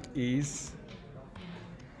 _2 is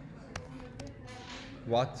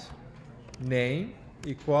what? Name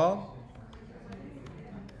equal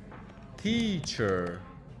teacher.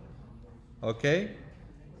 Okay?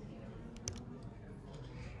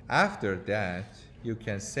 After that, you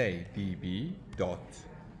can say db dot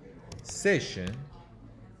session.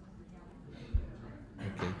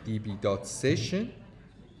 Okay, db dot session.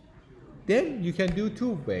 Then you can do in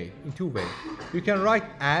two ways. You can write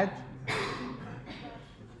add,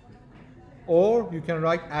 or you can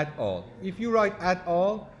write add all. If you write add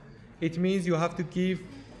all, it means you have to give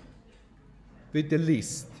with the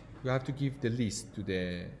list. You have to give the list to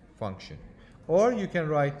the function. Or you can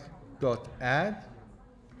write dot add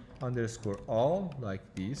 _all like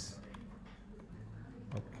this.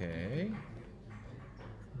 Okay.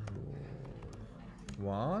 Rule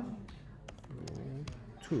 1, rule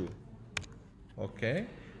 2. Okay.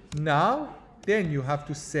 Now, then you have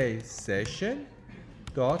to say session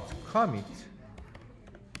dot commit.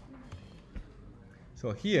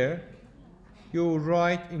 So here you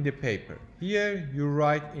write in the paper. Here you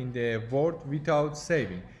write in the Word without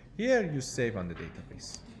saving. Here you save on the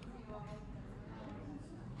database.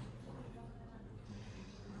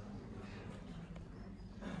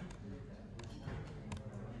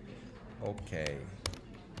 Okay.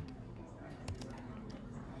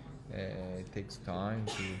 It takes time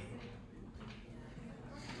to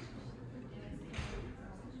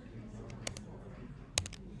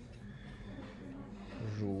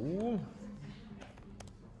rule.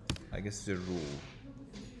 I I guess it's a rule.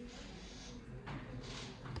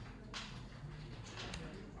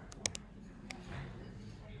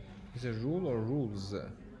 Is it rule or rules?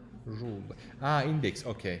 Rule. Ah, index.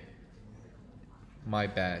 Okay. My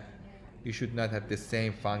bad. You should not have the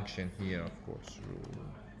same function here, of course. Rule.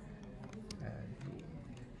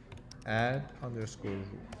 Add underscore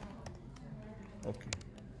rule. Okay.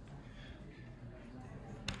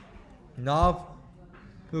 Now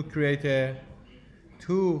to create a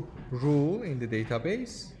two rule in the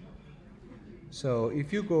database. So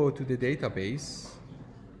if you go to the database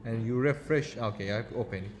and you refresh, okay, I've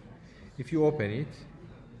opened it. If you open it,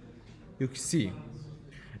 you can see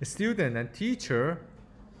a student and teacher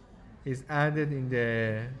is added in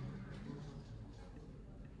the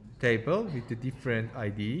table with the different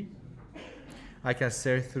ID. I can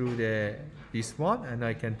search through this one, and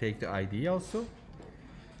I can take the ID also,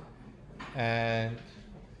 and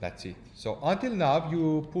that's it. So until now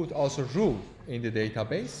you put also rule in the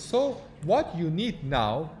database. So what you need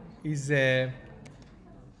now is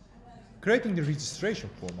creating the registration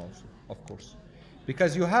form also, of course,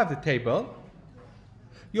 because you have the table,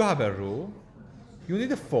 you have a rule, you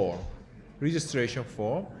need a form, registration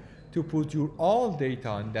form, to put your all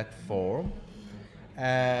data in that form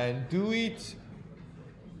and do it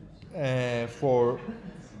for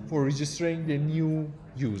registering the new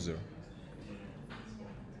user.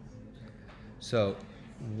 So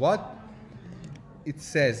what it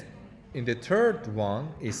says in the third one,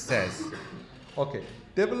 it says, okay,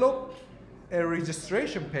 develop a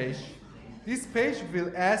registration page. This page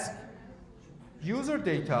will ask user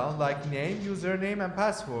data like name, username, and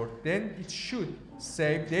password. Then it should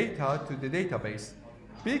save data to the database.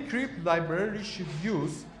 Bcrypt library should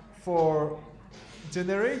use for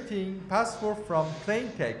generating password from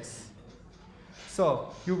plain text.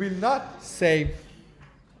 So you will not save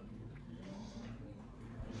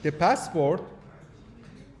the password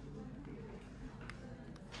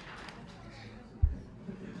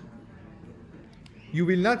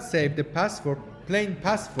plain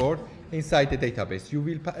password inside the database. You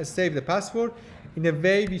will save the password in a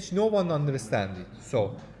way which no one understands it.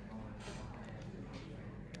 So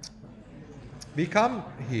we come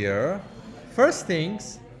here. First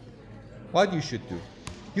things, what you should do.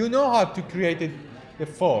 You know how to create a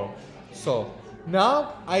form. So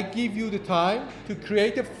now I give you the time to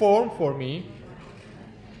create a form for me.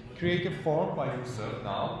 Create a form by yourself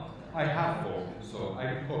now. I have form, so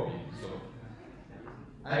I will copy. So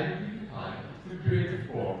I will give you time to create a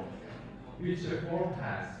form, which the form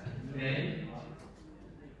has name,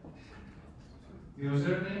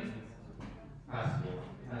 username, password,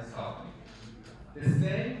 and submit. The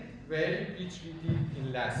same way which we did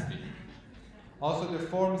in last week. Also, the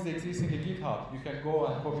form is existing in GitHub. You can go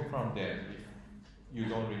and copy from there if you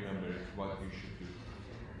don't remember what you should do.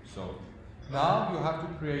 So now you have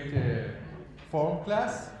to create a form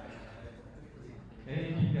class.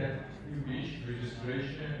 Anything that you wish,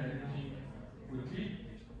 registration, anything would be.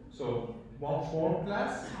 So one form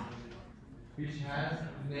class which has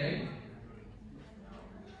name,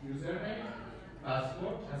 username,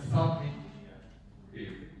 password, and submit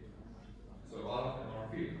field. So all of them are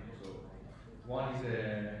field. So one is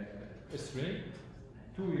a string,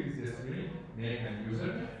 two is a string, name and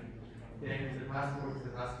username. Then is the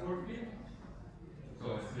password field. So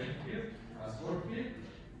a string field, password field.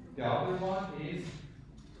 The other one is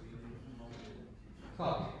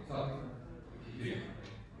submit field.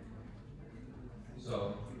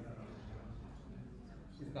 So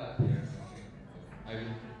it's not here. I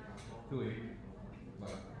will do it.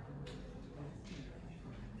 But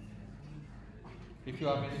if you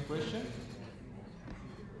have any question,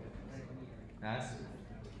 ask.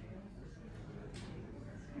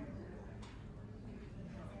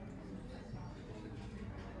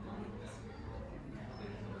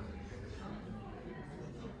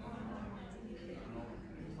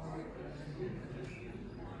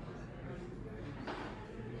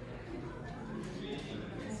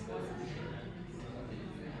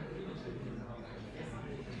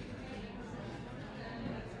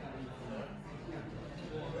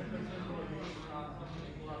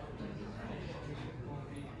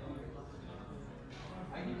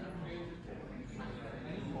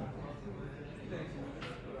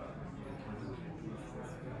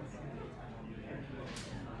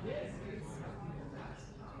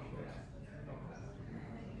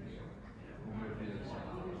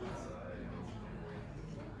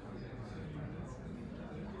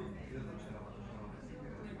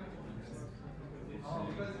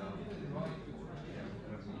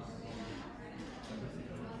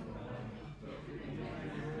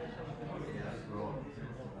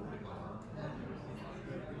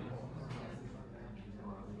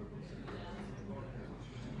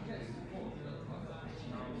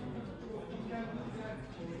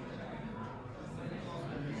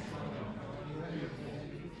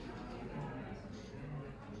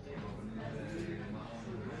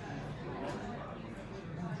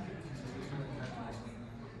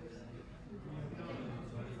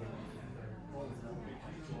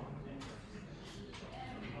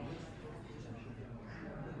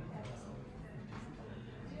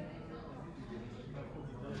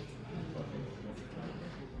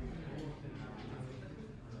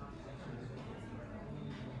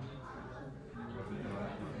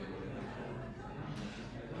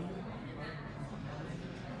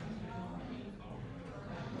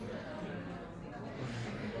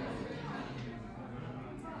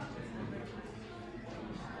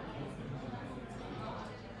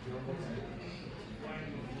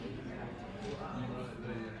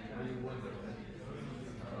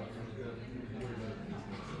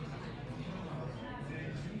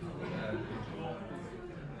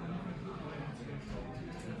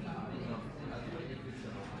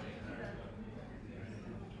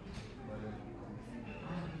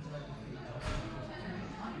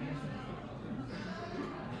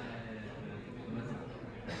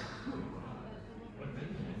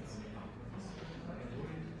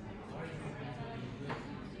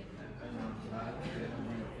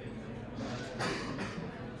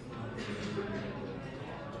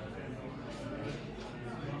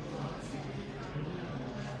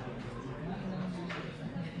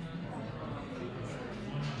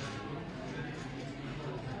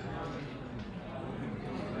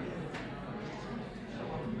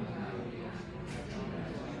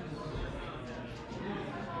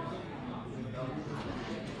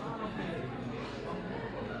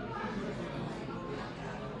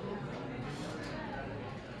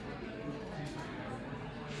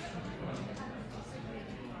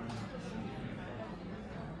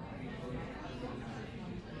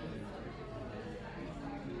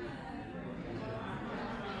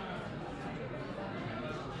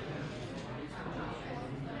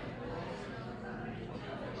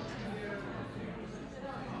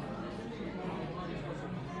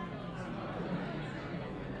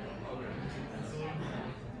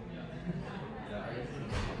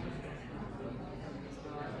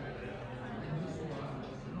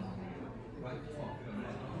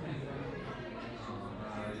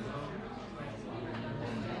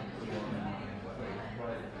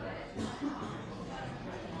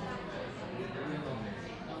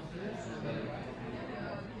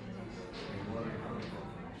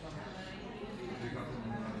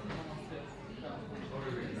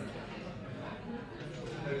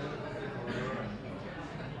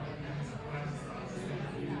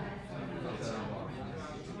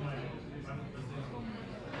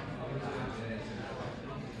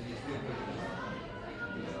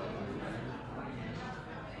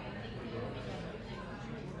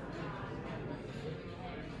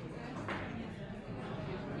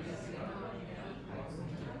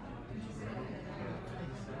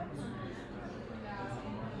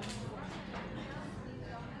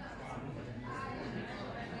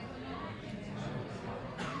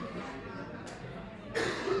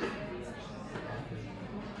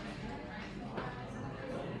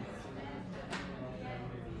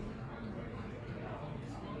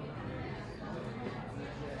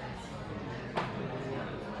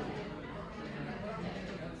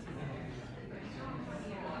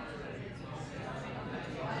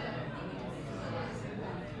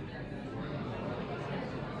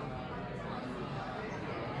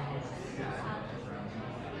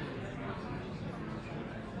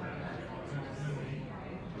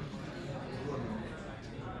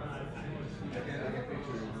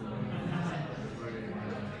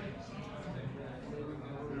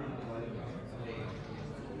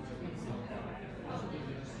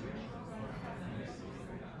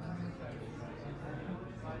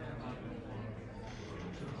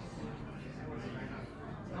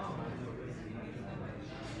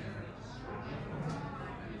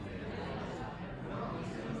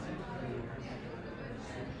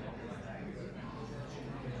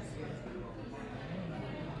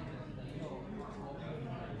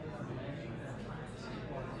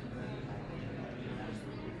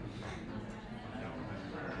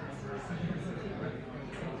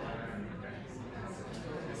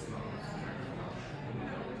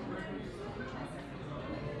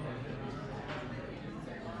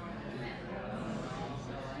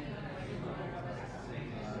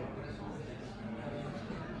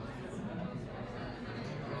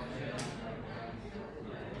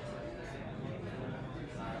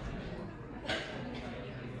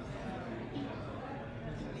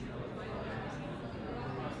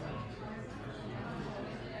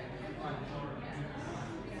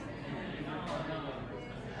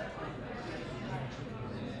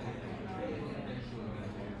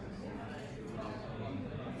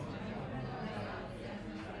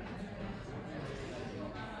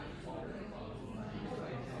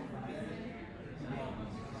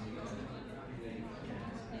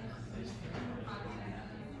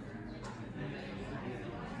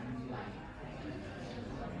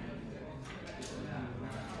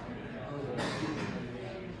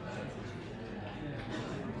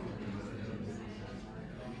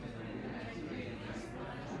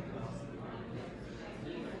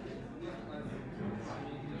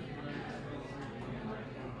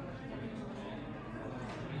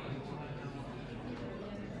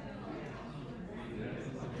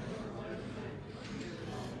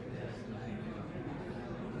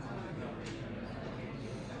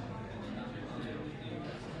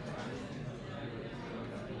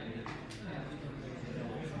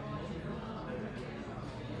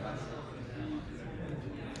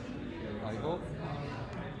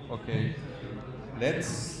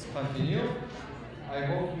 let's continue. I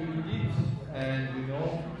hope you did and you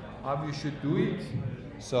know how you should do it.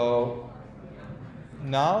 So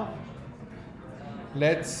now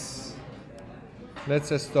let's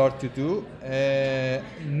start to do.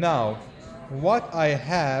 Now what I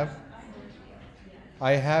have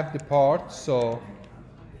the part, so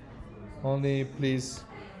only please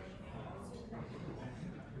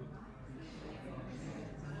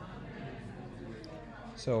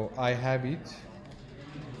so I have it.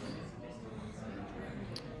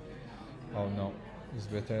 Oh no, it's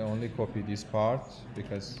better only copy this part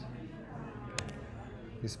because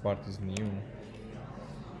this part is new.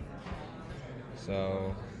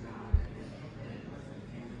 So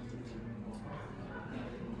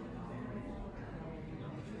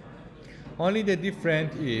only the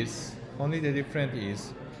difference is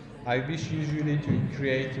I wish usually to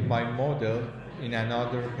create my model in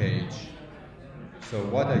another page. So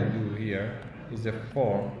what I do here is a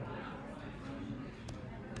form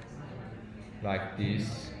like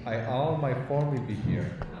this. All my form will be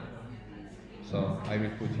here. So I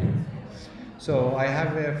will put here. So I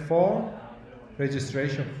have a form,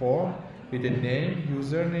 registration form with a name,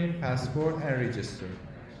 username, password, and register.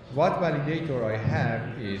 What validator I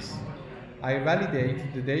have is I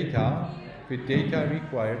validate the data with data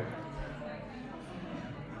required.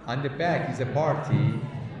 On the back is a party.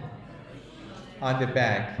 On the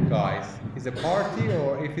back, guys, is a party,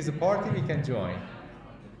 or if it's a party, we can join.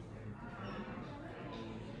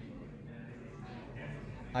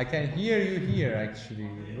 I can hear you here actually,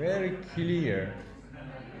 very clear.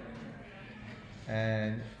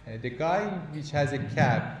 And the guy which has a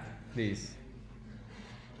cap, please.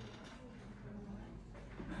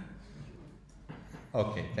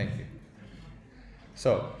 Okay, thank you.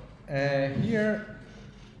 So here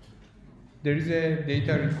there is a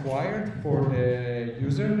data required for the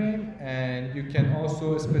username, and you can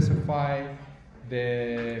also specify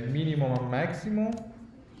the minimum and maximum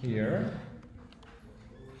here.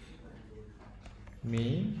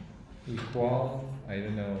 Mean equal, I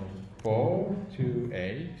don't know, 4 to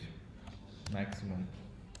 8, maximum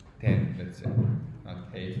 10, let's say, not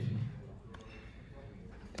 8,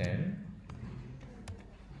 10.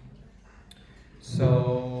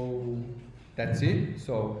 So that's it.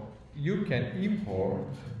 So you can import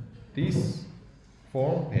this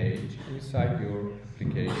form page inside your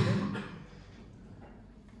application.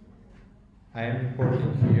 I am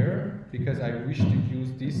importing here because I wish to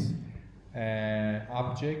use this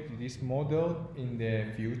object, this model in the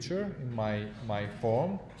future in my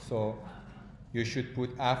form. So you should put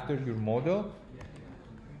after your model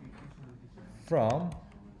from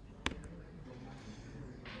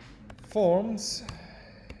forms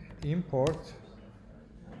import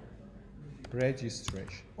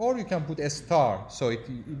registration, or you can put a star, so it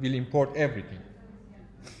will import everything.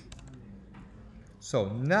 So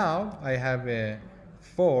now I have a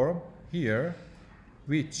form here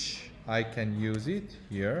which I can use it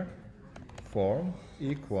here, form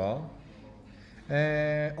equal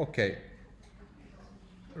okay,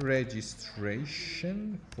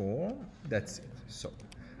 registration form, that's it. So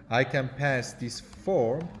I can pass this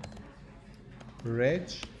form reg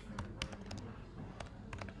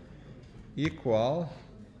equal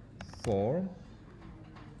form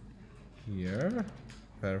here,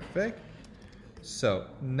 perfect. So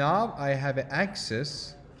now I have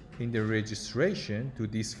access in the registration to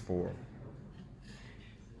this form.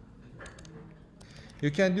 You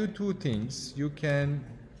can do two things. You can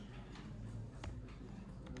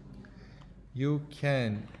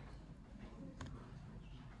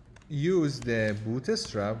use the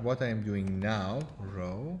bootstrap, what I am doing now,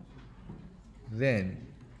 row, then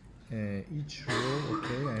each row,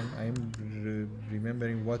 okay, I'm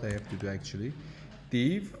remembering what I have to do actually.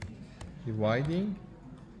 Div, dividing.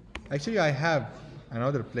 Actually, I have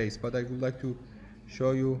another place, but I would like to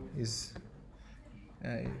show you is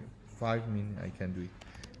 5 minutes I can do it.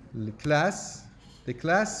 The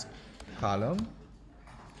class column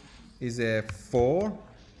is a 4,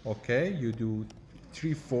 okay, you do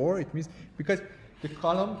 3, 4, it means, because the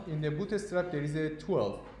column in the bootstrap there is a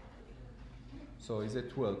 12. So it's a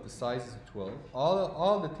 12, the size is 12.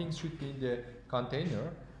 All the things should be in the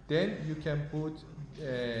container. Then you can put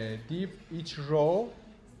div each row,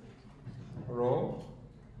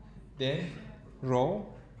 then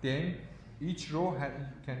each row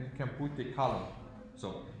can put the column.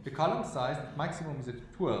 So the column size maximum is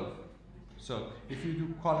at 12. So if you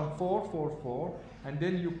do column 4, 4, 4, and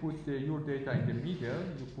then you put your data in the middle,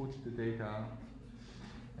 you put the data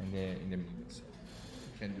in the middle. So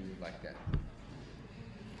you can do it like that.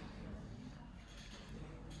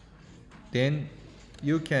 Then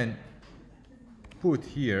you can put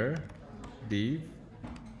here div,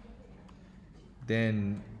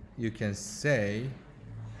 then you can say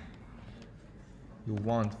you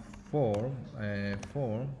want form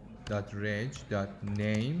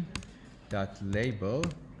form.reg.name.label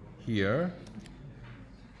here,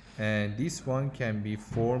 and this one can be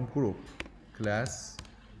form group, class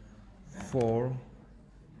form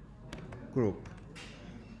group,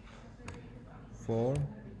 form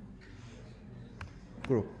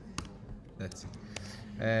group. That's it.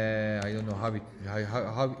 I don't know how it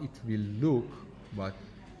will look, but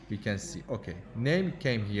we can see. Okay, name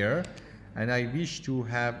came here, and I wish to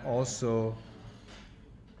have also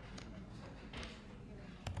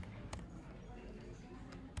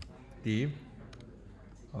div.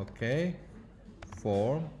 Okay,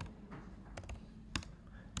 form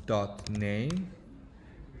dot name.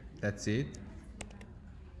 That's it.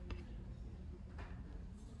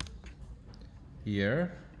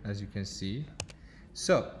 Here, as you can see.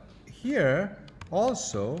 So here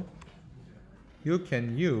also you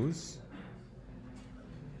can use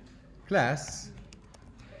class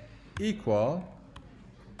equal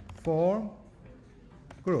form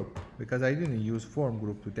group, because I didn't use form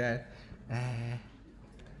group to that.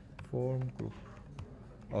 Form group.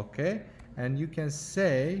 Okay, and you can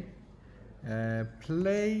say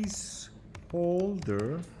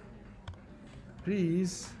placeholder,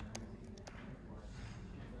 please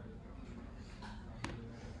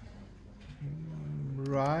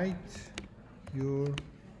write your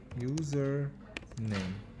user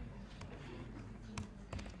name.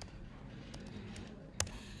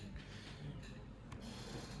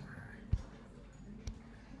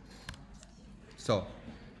 So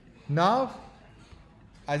now,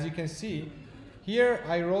 as you can see, here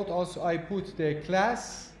I wrote also, I put the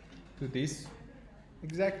class to this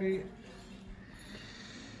exactly.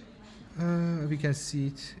 We can see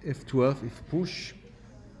it, F12 if push.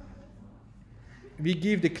 We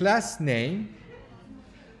give the class name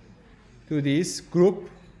to this group,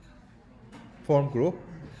 form group,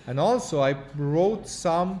 and also I wrote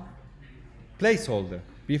some placeholder.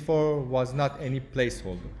 Before was not any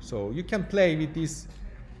placeholder. So you can play with this,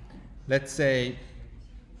 let's say,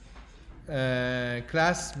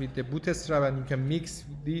 class with the bootstrap, and you can mix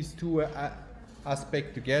these two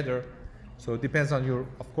aspects together. So it depends on your,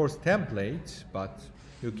 of course, template, but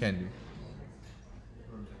you can do.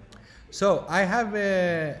 So I have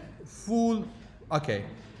a full, okay.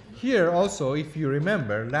 Here also, if you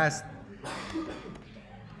remember, last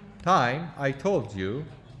time I told you,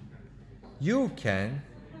 you can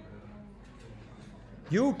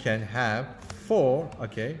have for,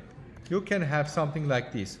 okay, you can have something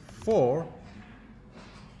like this, for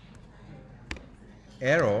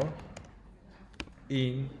error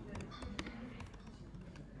in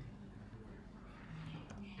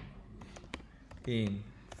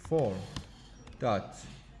form dot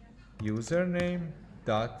username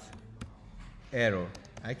dot error.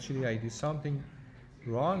 Actually, I do something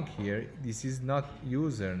wrong here. This is not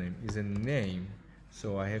username, it's a name,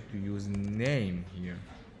 so I have to use name here.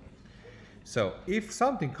 So if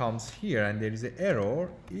something comes here and there is an error,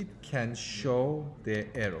 it can show the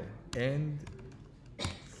error and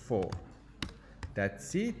for.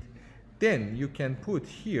 That's it. Then you can put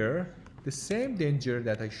here the same danger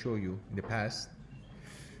that I showed you in the past.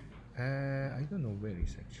 I don't know where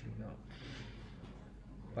it's actually now,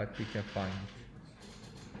 but we can find it.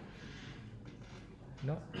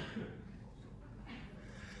 No.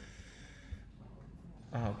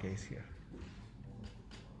 Okay, it's here.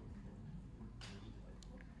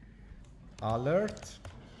 Alert.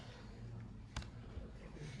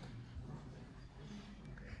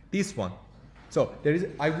 This one. So there is,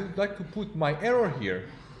 I would like to put my error here.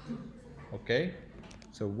 Okay.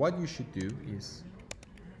 So what you should do is,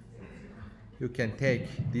 you can take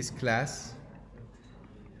this class,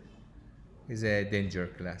 is a danger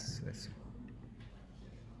class. Let's see.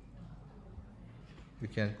 You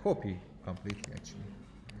can copy completely actually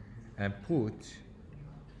and put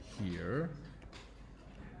here,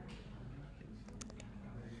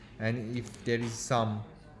 and if there is some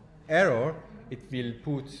error, it will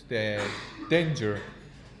put the danger.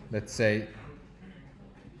 Let's say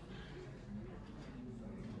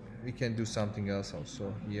we can do something else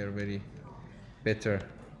also here, very better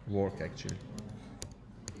work actually.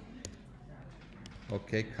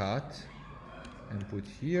 Okay, cut and put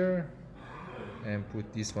here and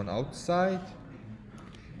put this one outside,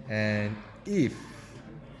 and if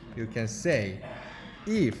you can say,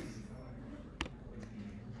 if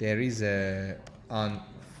there is a on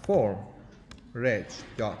form reg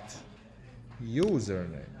dot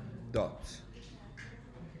username dot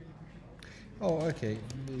Oh, okay.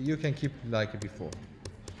 You can keep like before.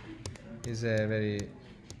 It's a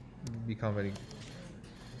become very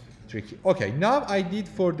tricky. Okay, now I did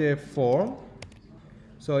for the form.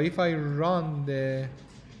 So if I run the,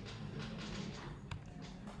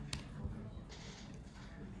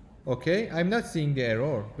 okay, I'm not seeing the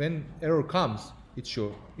error. When error comes, it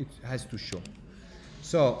has to show.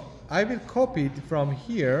 So I will copy it from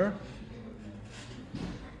here.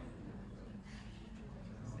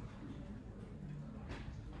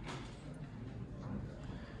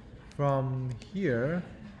 From here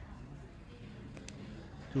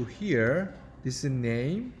to here, this is a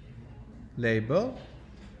name label.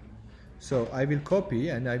 So I will copy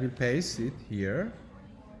and I will paste it here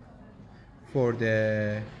for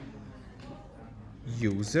the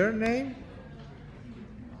username,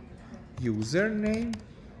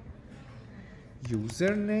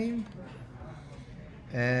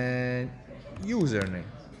 and username.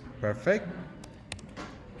 Perfect.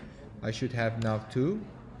 I should have now two.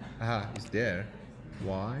 Aha, it's there.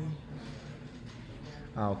 Why?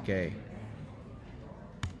 Okay.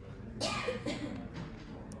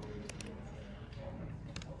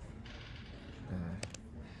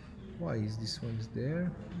 Why is this one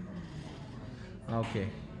there? Okay.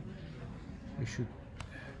 We should.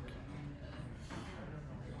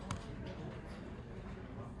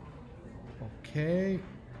 Okay.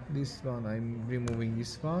 This one, I'm removing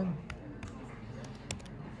this one.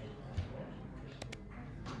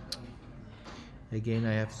 Again,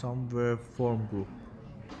 I have somewhere form group.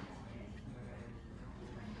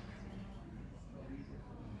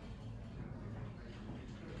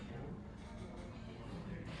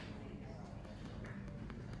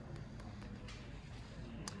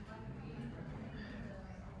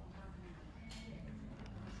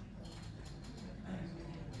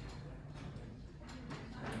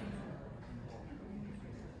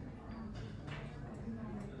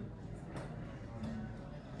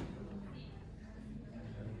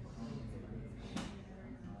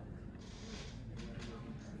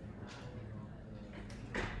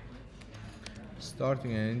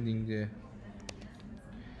 Starting and ending the.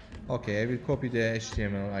 Okay, I will copy the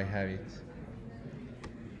HTML. I have it.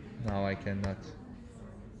 Now I cannot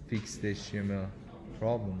fix the HTML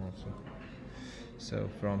problem also. So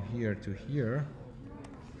from here to here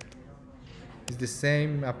is the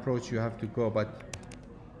same approach you have to go, but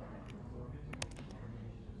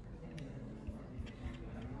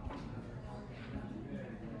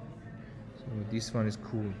so this one is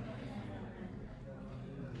cool.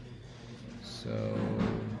 So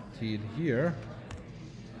till here.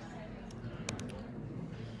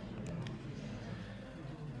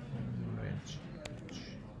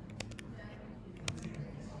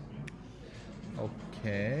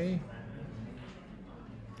 Okay.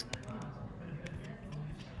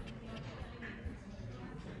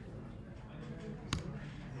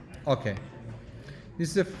 Okay.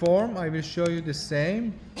 This is a form. I will show you the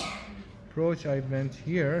same approach I went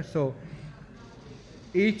here. So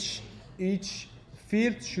each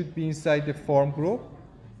field should be inside the form group.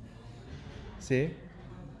 See?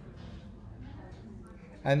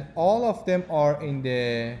 And all of them are in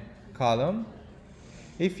the column.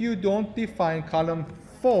 If you don't define column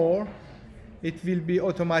 4, it will be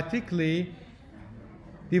automatically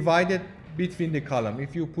divided between the column.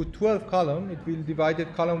 If you put 12 column, it will divide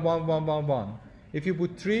it column 1, 1, 1, 1. If you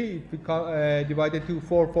put 3, it will divide it to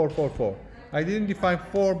 4, 4, 4, 4. I didn't define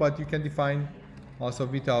 4, but you can define also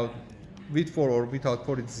with 4 or without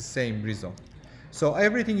 4, it's the same result. So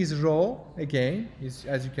everything is raw, again,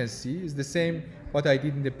 as you can see, is the same what I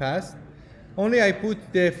did in the past. Only I put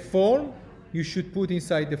the form. You should put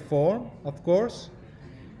inside the form, of course.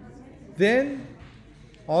 Then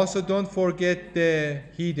also don't forget the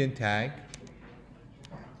hidden tag.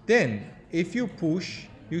 Then if you push,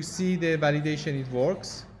 you see the validation, it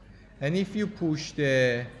works. And if you push,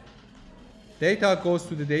 the data goes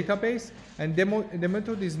to the database, and the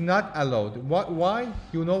method is not allowed. Why?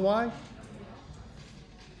 You know why?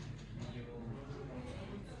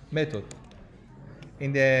 Method.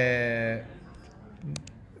 In the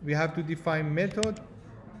we have to define method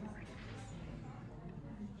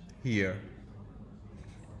here.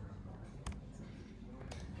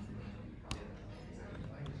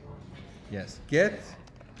 Yes, get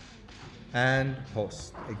and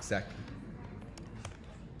post, exactly.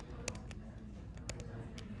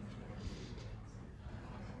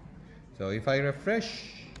 So if I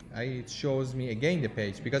refresh, it shows me again the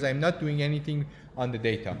page because I'm not doing anything on the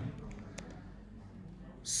data.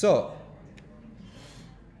 So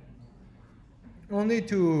only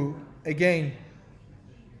to again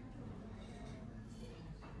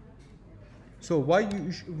So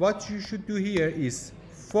what you should do here is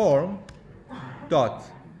form dot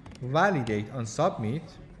validate and submit.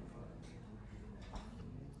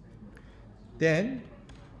 Then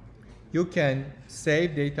you can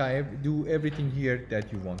save data, do everything here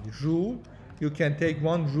that you want. Rule, you can take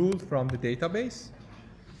one rule from the database,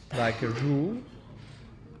 like a rule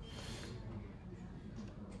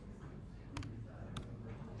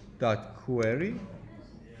dot query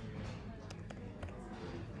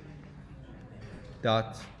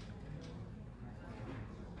dot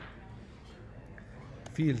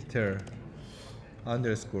filter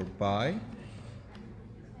underscore by,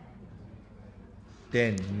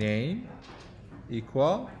 then name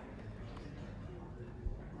equal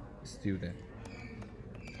student.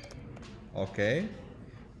 Okay,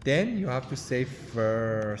 then you have to say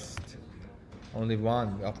first, only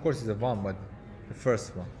one, of course it's a one, but the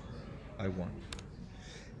first one I want.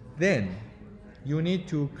 Then you need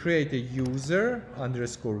to create a user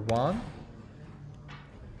underscore one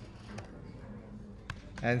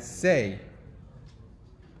and say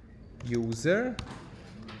user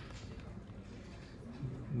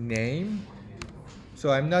name. So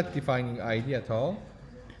I'm not defining ID at all.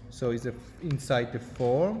 So it's inside the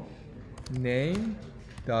form name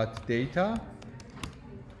dot data,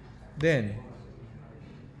 then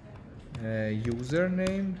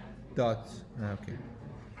username dot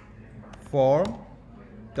form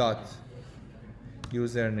dot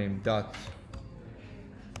username dot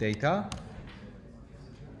data.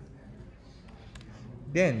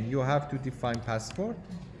 Then you have to define password.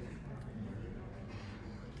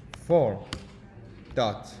 Form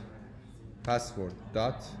dot password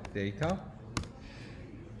dot data.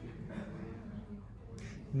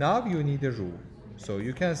 Now you need a rule. So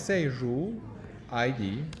you can say rule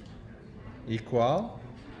ID equal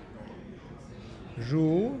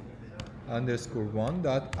rule underscore one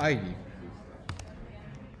dot ID.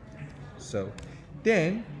 So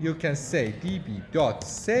then you can say db dot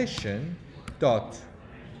session dot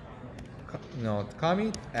not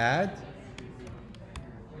commit add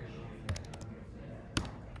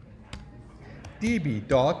db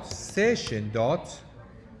dot session dot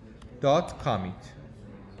commit.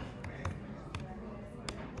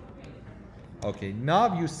 Okay,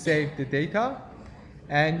 now you save the data,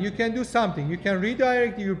 and you can do something. You can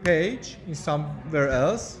redirect your page in somewhere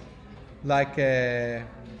else, like you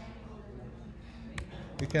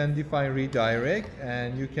can define redirect,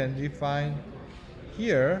 and you can define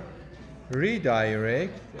here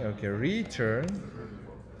redirect. Okay, return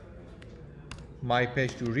my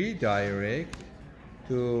page to redirect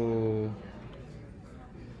to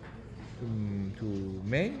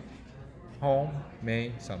main, home,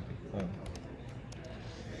 main, something, home.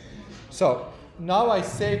 So now I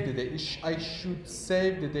save the data. I should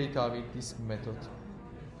save the data with this method.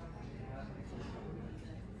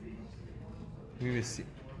 We will see.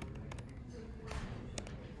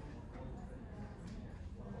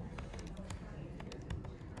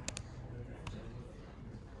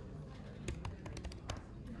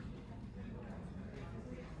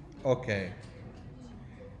 Okay,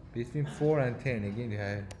 between 4 and 10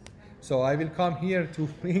 again. So I will come here to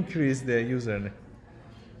increase the username.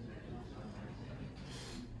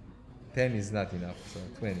 10 is not enough, so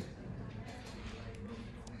 20.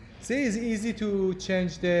 See, it's easy to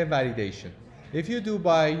change the validation. If you do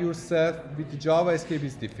by yourself with JavaScript,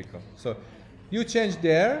 it's difficult. So you change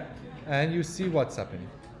there and you see what's happening.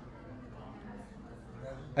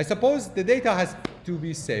 I suppose the data has to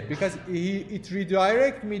be saved because it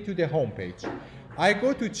redirects me to the home page. I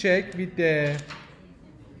go to check with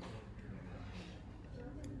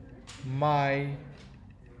my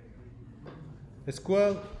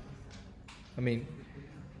SqlAlchemy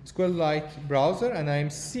browser, and I'm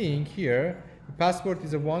seeing here the password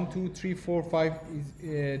is a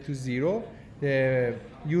 1234520. The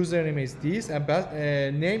username is this, and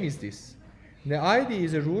name is this. The ID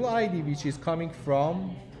is a rule ID, which is coming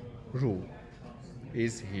from rule,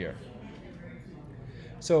 is here.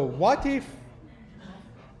 So what if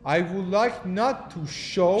I would like not to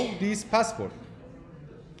show this password?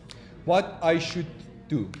 What I should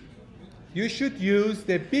do? You should use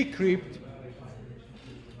the bcrypt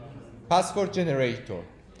password generator.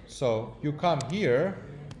 So you come here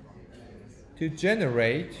to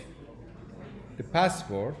generate the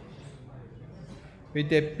password with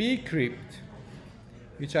the bcrypt,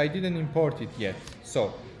 which I didn't import it yet.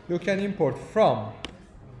 So you can import from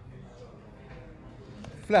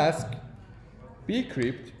Flask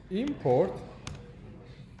bcrypt import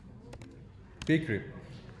bcrypt.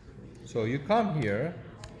 So you come here,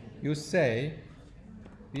 you say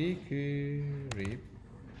bcrypt,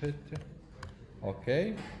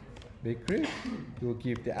 okay, bcrypt, you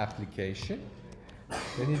give the application.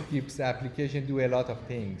 Then it gives the application do a lot of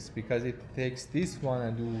things because it takes this one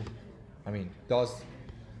and does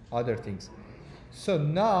other things. So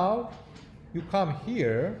now you come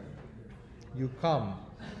here, you come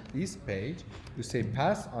this page, you say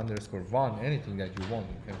pass_1, anything that you want,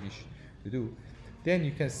 you can wish to do. Then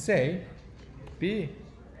you can say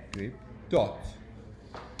bcrypt dot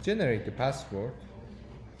generate the password.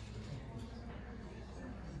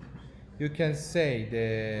 You can say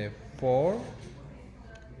the for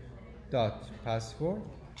dot password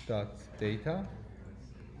dot data.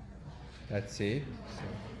 That's it. So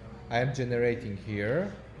I am generating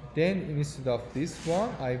here. Then instead of this one,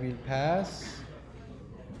 I will pass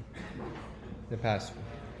the password.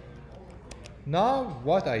 Now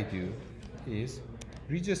what I do is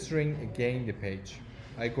registering again the page.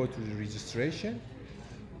 I go to the registration.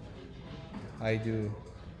 I do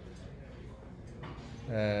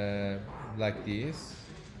like this,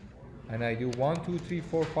 and I do 1, 2, 3,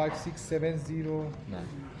 4, 5, 6, 7, 0, 9. Okay.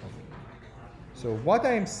 So what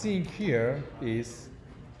I'm seeing here is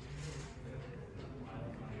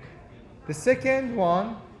the second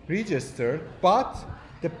one registered, but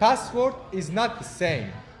the password is not the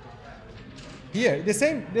same. Here, the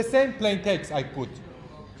same plain text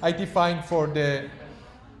I defined for the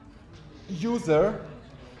user,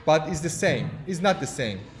 but it's the same. It's not the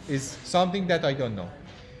same. It's something that I don't know.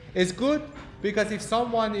 It's good because if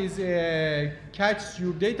someone is catch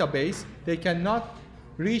your database, they cannot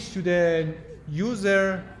reach to the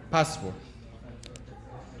user password.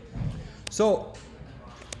 So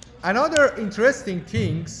another interesting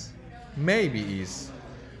things maybe is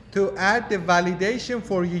to add the validation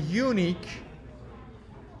for unique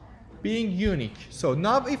being unique. So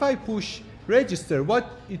now if I push register,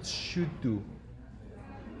 what it should do?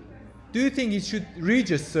 Do you think it should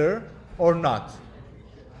register or not?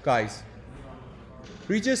 Guys,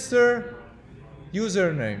 register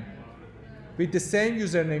username with the same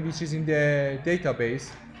username which is in the database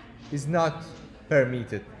is not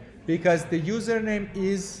permitted because the username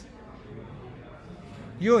is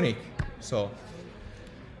unique. So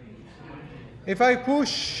if I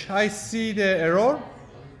push, I see the error.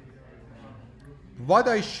 What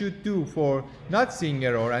I should do for not seeing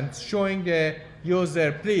error and showing the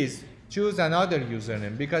user, please choose another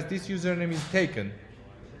username because this username is taken.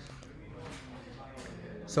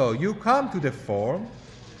 So you come to the form,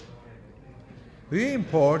 we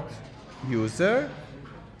import user,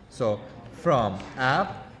 so from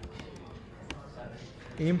app,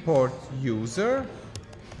 import user,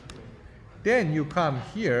 then you come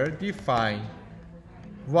here, define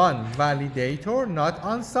one validator, not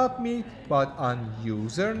on submit, but on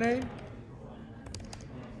username,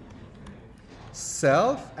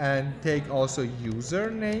 self, and take also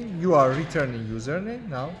username. You are returning username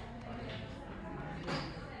now.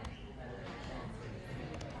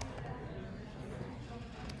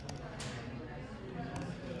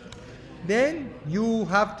 Then you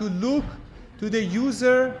have to look to the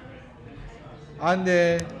user on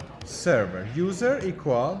the server. User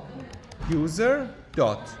equal user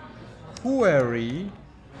dot query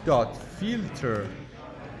dot filter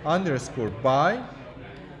underscore by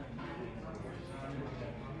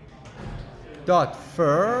dot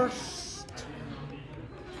first,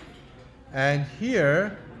 and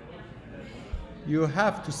here you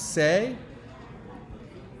have to say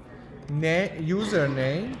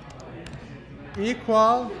username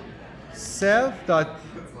equal self dot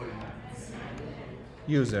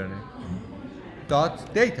username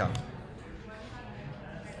dot data.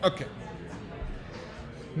 Okay.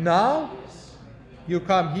 Now you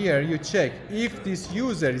come here, you check if this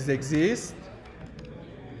user exists,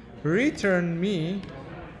 return me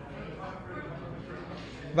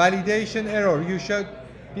validation error. You should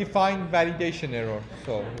define validation error.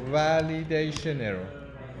 So validation error.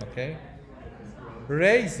 Okay.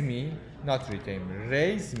 Raise me, not retain me,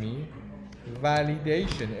 raise me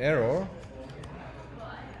validation error.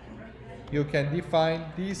 You can define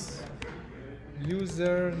this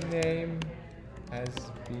username has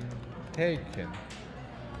been taken.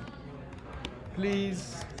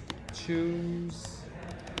 Please choose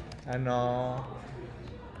another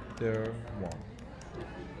one.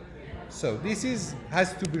 So this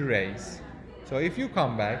has to be raised. So if you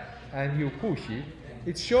come back and you push it,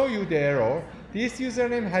 it shows you the error. This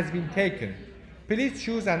username has been taken. Please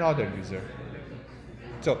choose another user.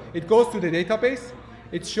 So it goes to the database.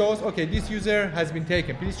 It shows, okay, this user has been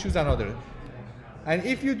taken. Please choose another. And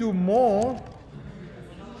if you do more,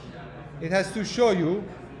 it has to show you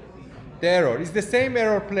the error. It's the same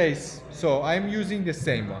error place. So I'm using the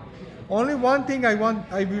same one. Only one thing I will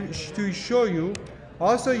to show you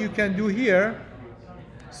Also, you can do here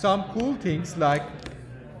some cool things like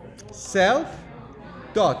self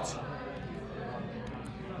dot.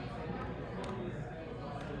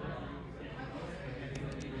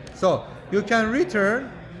 So you can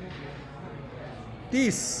return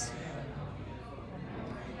this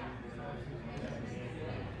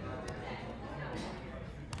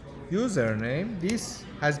username. This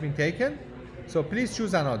has been taken, so please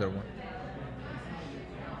choose another one.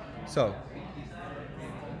 So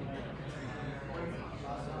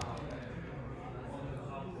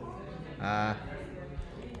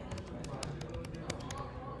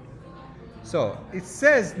so it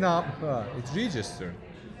says now it's registered.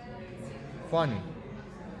 Funny.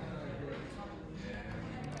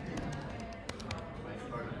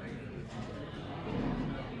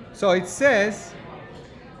 So it says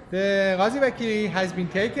the Ghazi Bakiri has been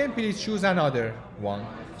taken, please choose another one.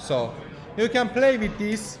 So you can play with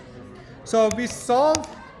this. So we solve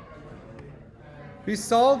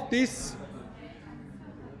this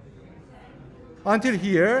until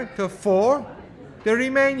here to 4. The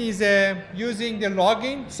remain is using the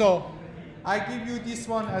login. So I give you this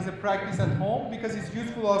one as a practice at home because it's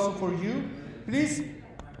useful also for you. Please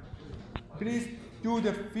do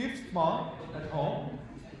the 5th one at home.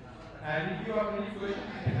 And if you have any questions,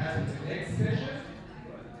 you can ask in the next session.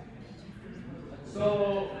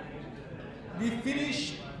 So we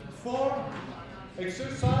finished 4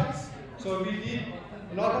 exercises. So we did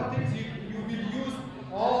a lot of things. You will use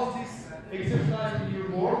all of this exercise in your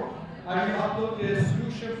work. I will upload the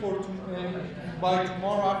solution for by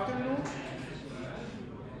tomorrow afternoon.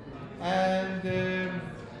 And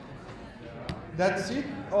that's it.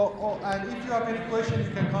 And if you have any questions,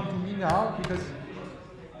 you can come to me now because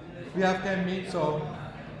we have 10 minutes, so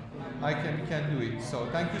we can do it. So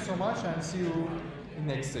thank you so much and see you in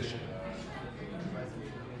next session.